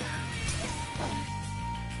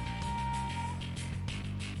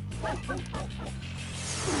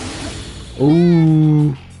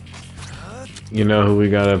 Ooh. You know who we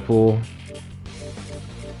gotta pull?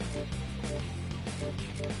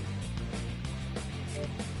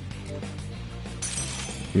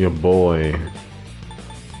 Your boy.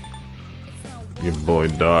 Your boy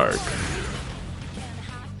Dark.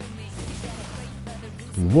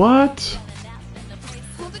 What?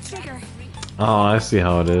 Pull the trigger. Oh, I see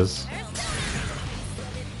how it is.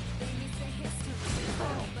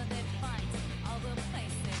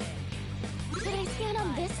 Should I stand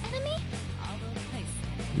on this enemy?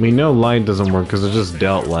 We know light doesn't work because it just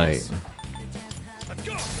dealt light.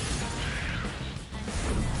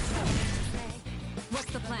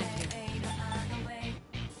 What's the plan here?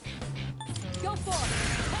 Go for it.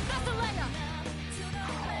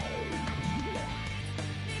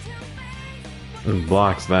 It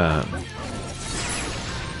blocks that.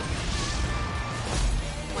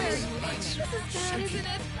 This is bad, isn't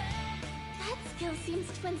it? That skill seems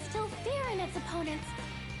to instill fear in its opponents.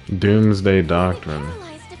 Doomsday Doctrine. You're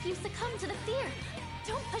paralyzed if you succumb to the fear.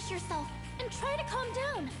 Don't push yourself and try to calm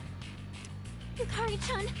down.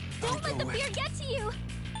 Yukari-chan, don't let the fear get to you.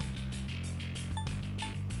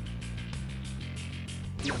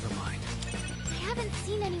 Never mind. I haven't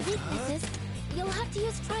seen any weaknesses. You'll have to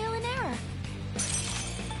use trial and error.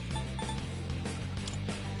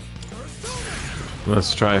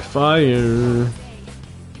 Let's try fire.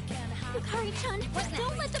 Yukari-chan,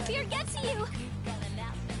 don't let the fear get to you.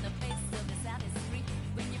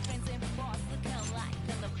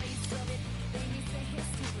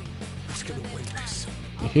 Let's get away this.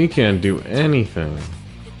 He can't do anything.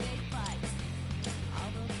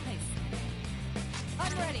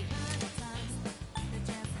 I'm ready.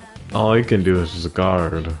 All he can do is just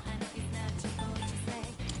guard.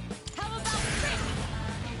 How about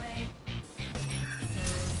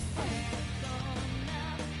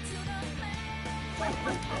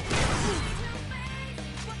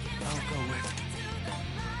I'll go with.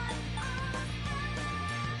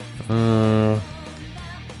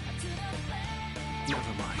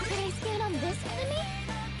 Never mind. Should I stand on this enemy?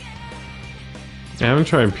 I haven't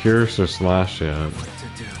tried Pierce or Slash yet. What to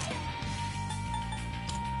do?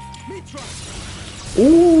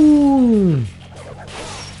 Ooh!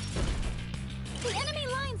 The enemy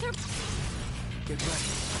lines are... Get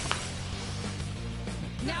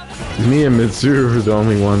ready. Me and Mitsuru are the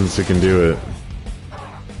only ones that can do it.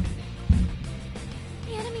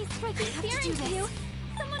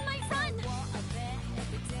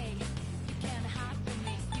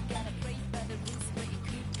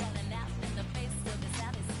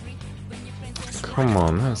 Come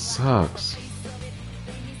on, that sucks.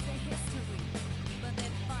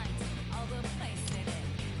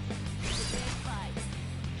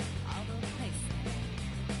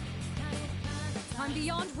 I'm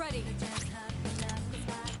beyond ready.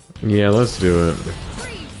 Yeah, let's do it.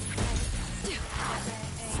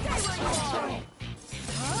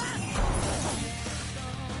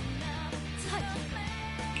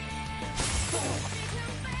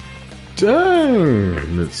 Dang,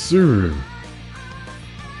 Mitsuru.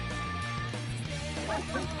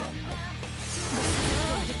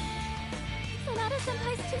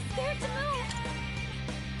 Sonata-senpai's too scared to move.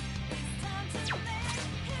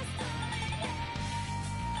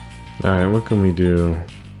 Alright, what can we do?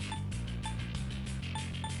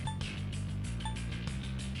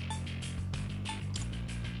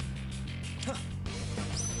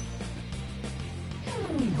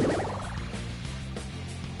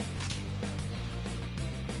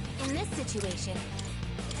 In this situation,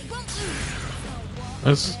 I won't lose.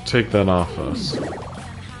 Let's take that off us.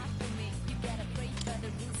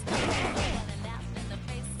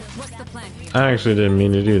 What's the plan here? I actually didn't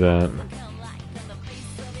mean to do that.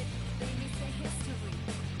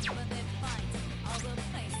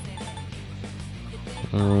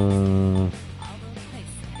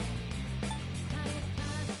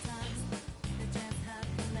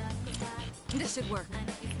 This should work.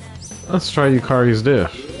 Let's try Yukari's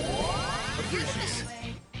diff.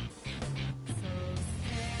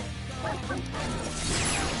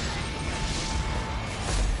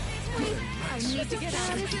 I need to get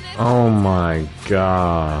out. Oh my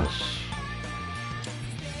gosh.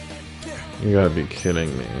 You gotta be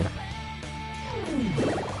kidding me.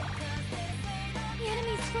 The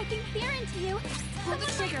enemy's striking fear into you. Pull the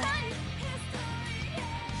trigger.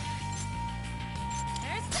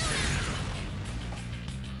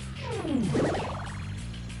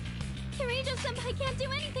 Kirijo-senpai can't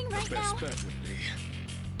do anything right now.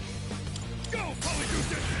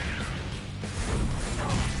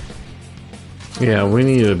 Yeah, we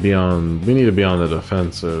need to be on the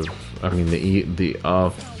defensive. I mean the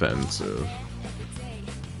offensive.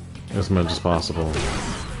 As much as possible.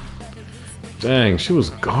 Dang, she was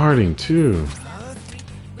guarding too.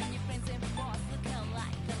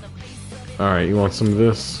 Alright, you want some of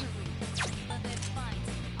this?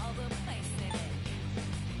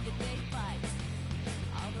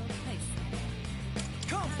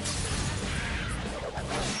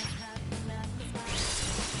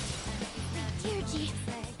 Dear G,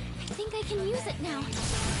 I think I can use it now.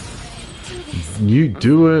 Do this. You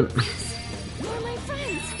do it. Where are my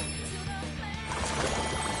friends?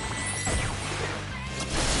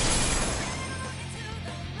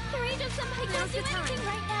 Kirijo-senpai can't do anything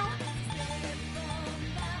right now.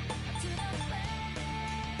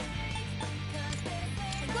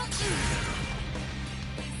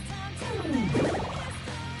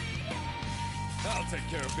 I'll take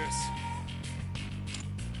care of this.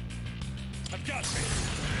 I've got me.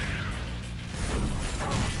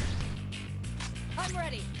 I'm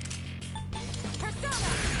ready. Persona.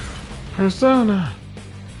 Persona.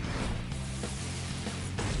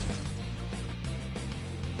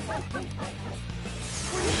 Time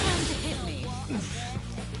to hit me.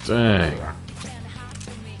 Dang.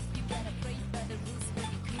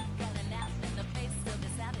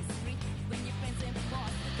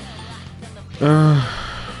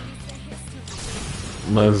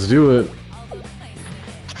 Let's do it.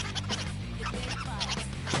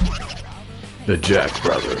 The Jack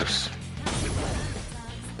Brothers.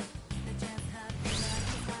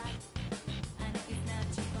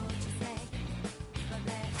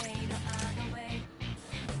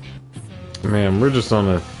 Man, we're just on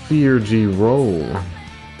a theurgy roll.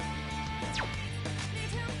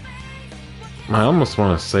 I almost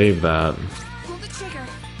want to save that. Pull the trigger.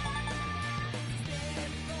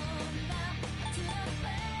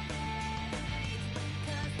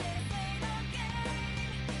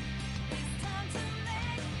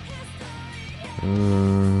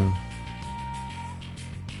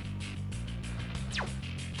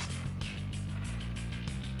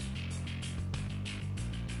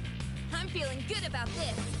 I'm feeling good about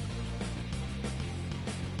this.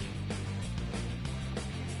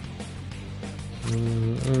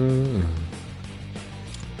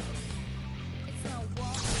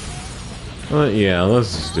 Yeah,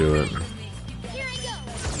 let's just do it. Here I go.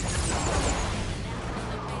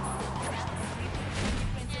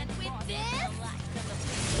 And with this,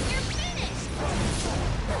 you're finished.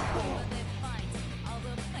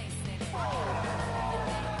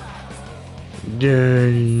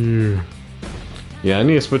 Yay! Yeah, I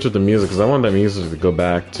need to switch up the music because I want that music to go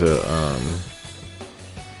back to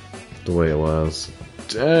the way it was.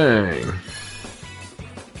 Dang. I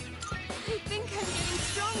think I'm getting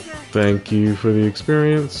stronger. Thank you for the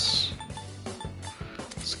experience.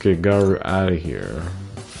 Let's get Garu out of here.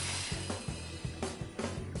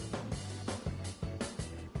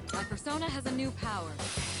 My persona has a new power.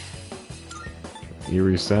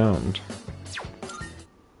 Eerie sound.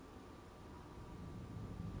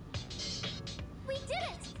 We did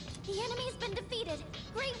it! The enemy's been defeated.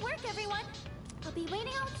 Great work, everyone. I'll be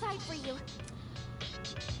waiting outside for you.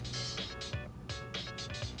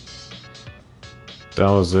 That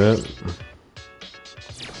was it.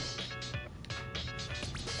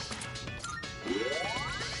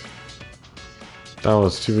 That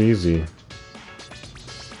was too easy.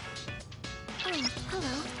 Oh, hello.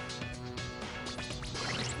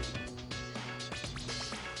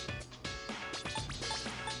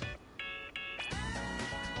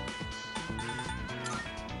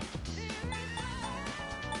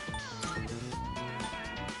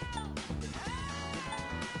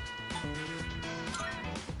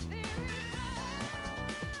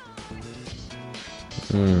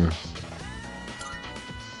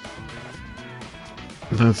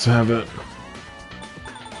 Let's have it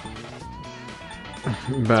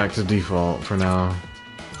back to default for now.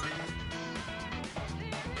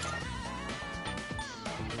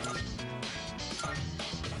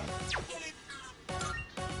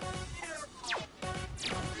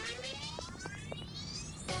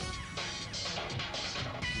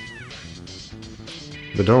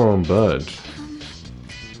 The door won't budge.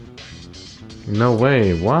 No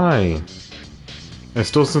way, why? I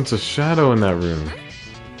still sense a shadow in that room.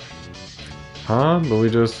 Huh? But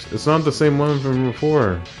it's not the same one from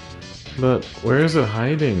before. But where is it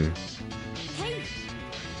hiding? Hey,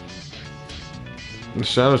 The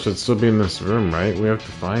shadow should still be in this room, right? We have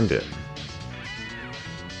to find it.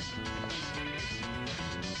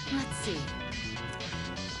 Let's see.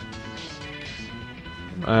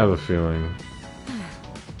 I have a feeling.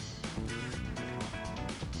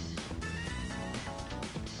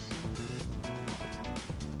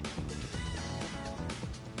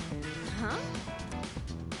 huh?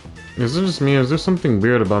 Is it just me, or is there something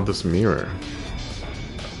weird about this mirror?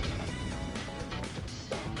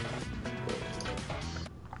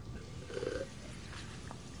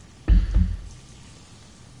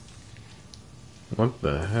 What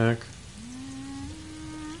the heck?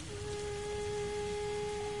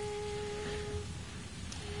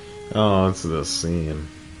 Oh, it's this scene.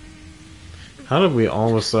 How did we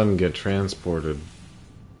all of a sudden get transported?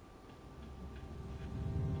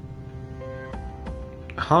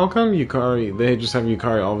 How come Yukari, they just have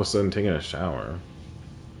Yukari all of a sudden taking a shower?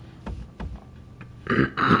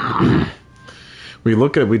 we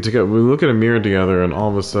look at a mirror together and all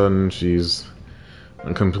of a sudden she's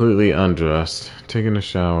completely undressed, taking a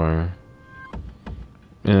shower.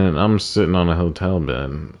 And I'm sitting on a hotel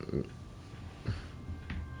bed.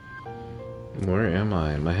 Where am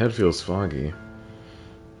I? My head feels foggy.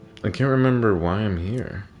 I can't remember why I'm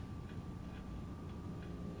here.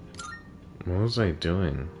 What was I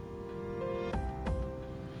doing?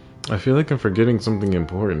 I feel like I'm forgetting something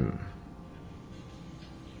important.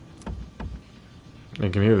 I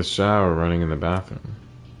can hear the shower running in the bathroom.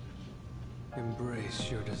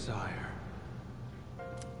 Embrace your desire.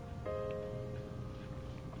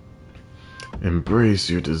 Embrace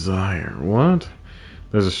your desire. What?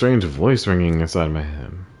 There's a strange voice ringing inside my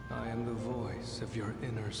head. I am the voice of your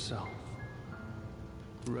inner self.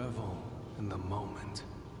 Revel in the moment.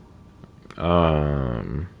 I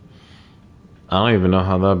don't even know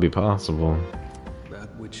how that'd be possible.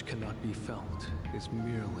 That which cannot be felt is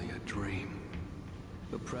merely a dream.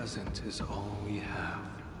 The present is all we have.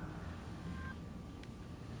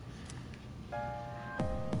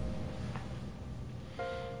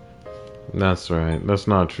 That's right. That's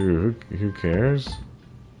not true. Who cares?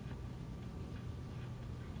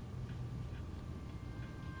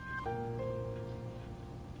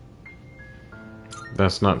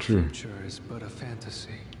 That's not true. The future is but a fantasy.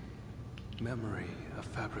 Memory a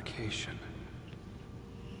fabrication.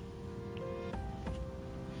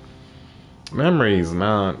 Memories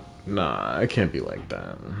not... Nah, I can't be like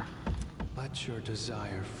that. Let your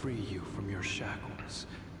desire free you from your shackles,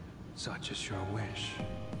 such as your wish.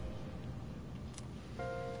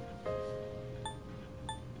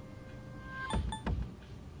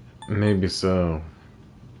 Maybe so.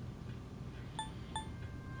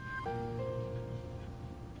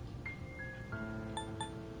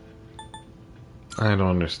 I don't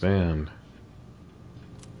understand.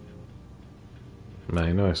 But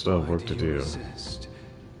I know I still have work to do. Resist?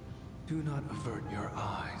 Do not avert your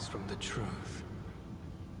eyes from the truth.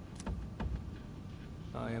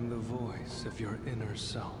 I am the voice of your inner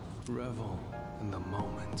self. Revel in the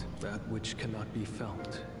moment. That which cannot be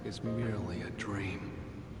felt is merely a dream.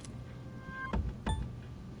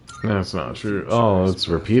 That's not true. Oh, it's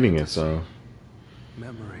repeating itself.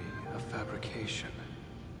 Memory of fabrication.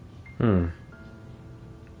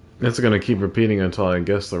 It's gonna keep repeating until I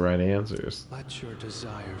guess the right answers. Let your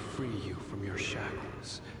desire free you from your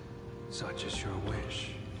shackles. Such is your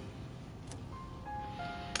wish.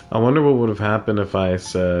 I wonder what would have happened if I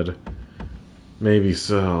said, maybe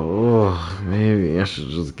so. Oh, maybe I should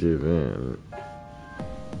just give in.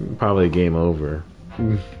 Probably game over.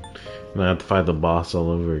 And I have to fight the boss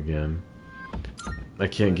all over again. I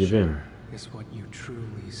can't give in. Is what you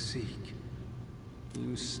truly seek.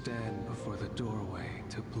 You stand before the doorway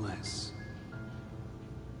to bliss.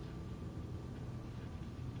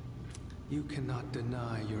 You cannot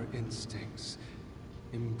deny your instincts.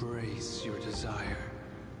 Embrace your desire.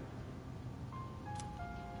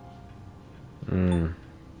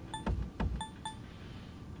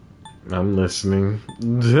 I'm listening.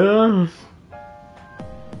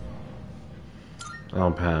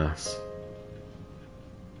 I'll pass.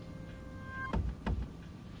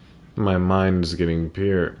 My mind is getting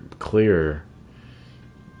clear.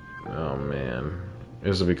 Oh man.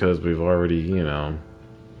 Is it because we've already, you know,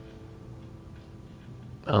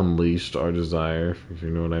 unleashed our desire, if you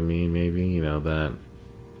know what I mean, maybe? You know,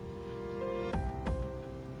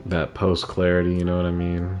 that post-clarity, you know what I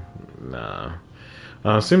mean? Nah.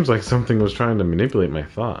 Seems like something was trying to manipulate my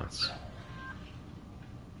thoughts.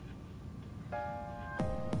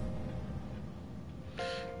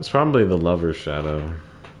 It's probably the lover's shadow.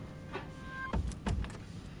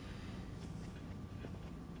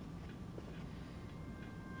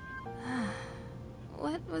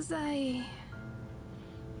 What was I...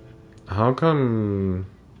 How come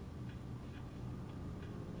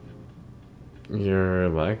you're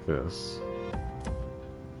like this?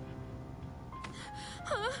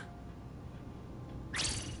 Huh?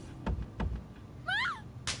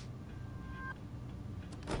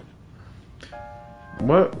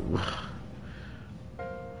 What?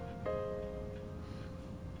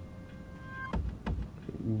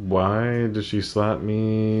 Why did she slap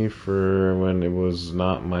me for when it was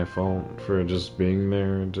not my fault for just being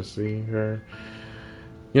there to see her?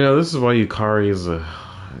 You know, this is why Yukari is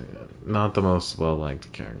not the most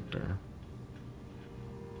well-liked character.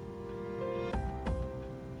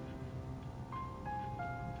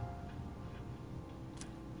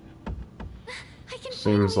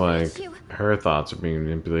 Seems like her thoughts are being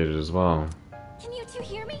manipulated as well. Can you two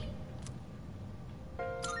hear me?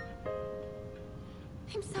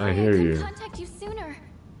 I'm I sorry hear I couldn't you. contact you sooner.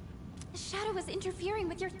 The shadow was interfering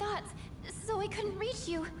with your thoughts, so I couldn't reach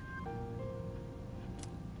you.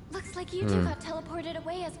 Looks like you two got teleported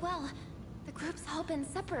away as well. The group's all been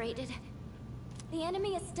separated. The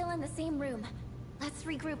enemy is still in the same room. Let's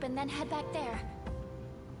regroup and then head back there.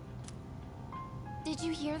 Did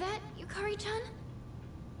you hear that, Yukari-chan?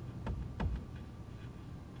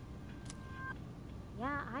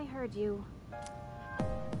 Yeah, I heard you.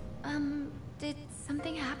 Did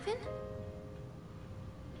something happen?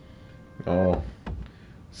 Oh,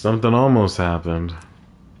 something almost happened.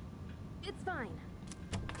 It's fine.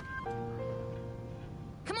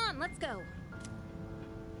 Come on, let's go.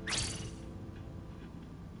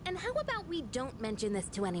 And how about we don't mention this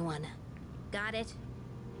to anyone? Got it?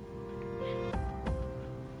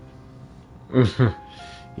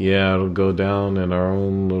 Yeah, it'll go down in our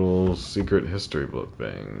own little secret history book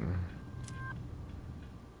thing.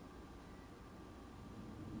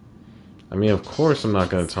 I mean, of course I'm not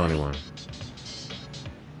going to tell anyone.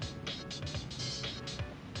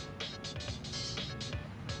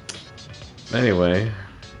 Anyway,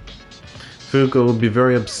 Fuuka will be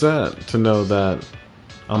very upset to know that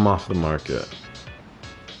I'm off the market.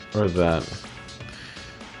 Or that...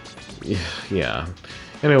 Yeah.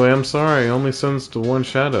 Anyway, I'm sorry, I only sensed one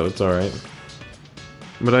shadow, it's alright.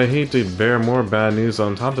 But I hate to bear more bad news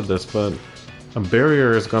on top of this, but a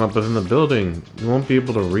barrier has gone up within the building. You won't be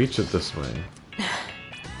able to reach it this way.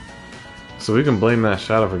 So we can blame that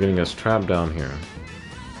shadow for getting us trapped down here.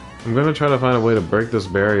 I'm gonna try to find a way to break this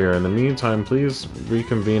barrier. In the meantime, please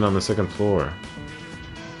reconvene on the second floor.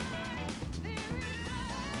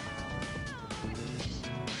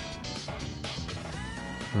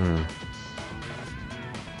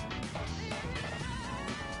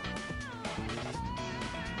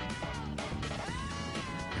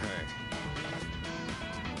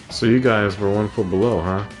 So you guys were 1 foot below,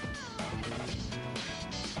 huh?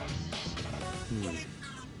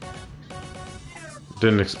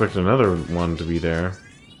 Didn't expect another one to be there.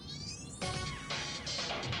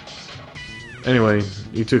 Anyway,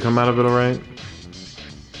 you two come out of it alright?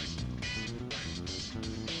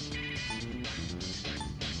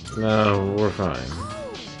 No, we're fine.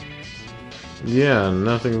 Yeah,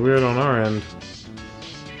 nothing weird on our end.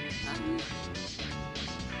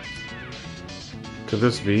 Could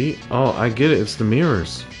this be? Oh, I get it. It's the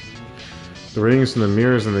mirrors. The readings from the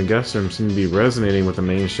mirrors in the guest room seem to be resonating with the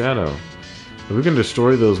main shadow. If we can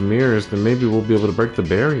destroy those mirrors, then maybe we'll be able to break the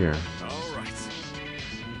barrier. Alright.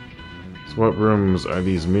 So what rooms are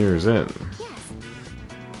these mirrors in?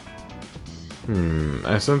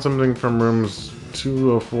 I sent something from rooms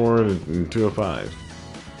 204 and 205.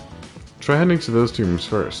 Try heading to those two rooms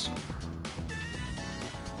first.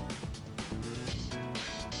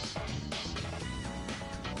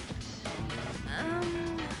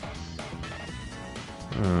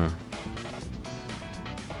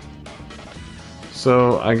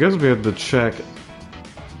 So, I guess we have to check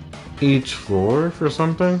each floor for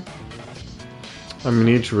something. I mean,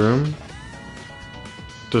 each room.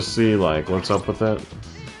 To see, like, what's up with it.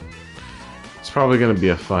 It's probably going to be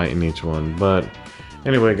a fight in each one. But,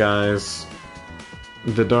 anyway, guys.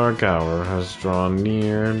 The dark hour has drawn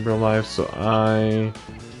near in real life, so I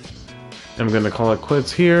am going to call it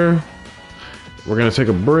quits here. We're going to take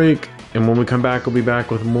a break, and when we come back, we'll be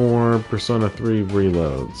back with more Persona 3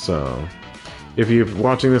 Reload. So, if you're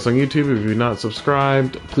watching this on YouTube, if you're not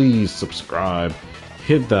subscribed, please subscribe.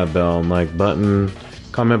 Hit that bell and like button.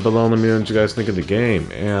 Comment below and let me know what you guys think of the game.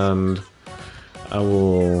 And I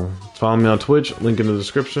will follow me on Twitch, link in the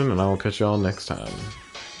description, and I will catch y'all next time.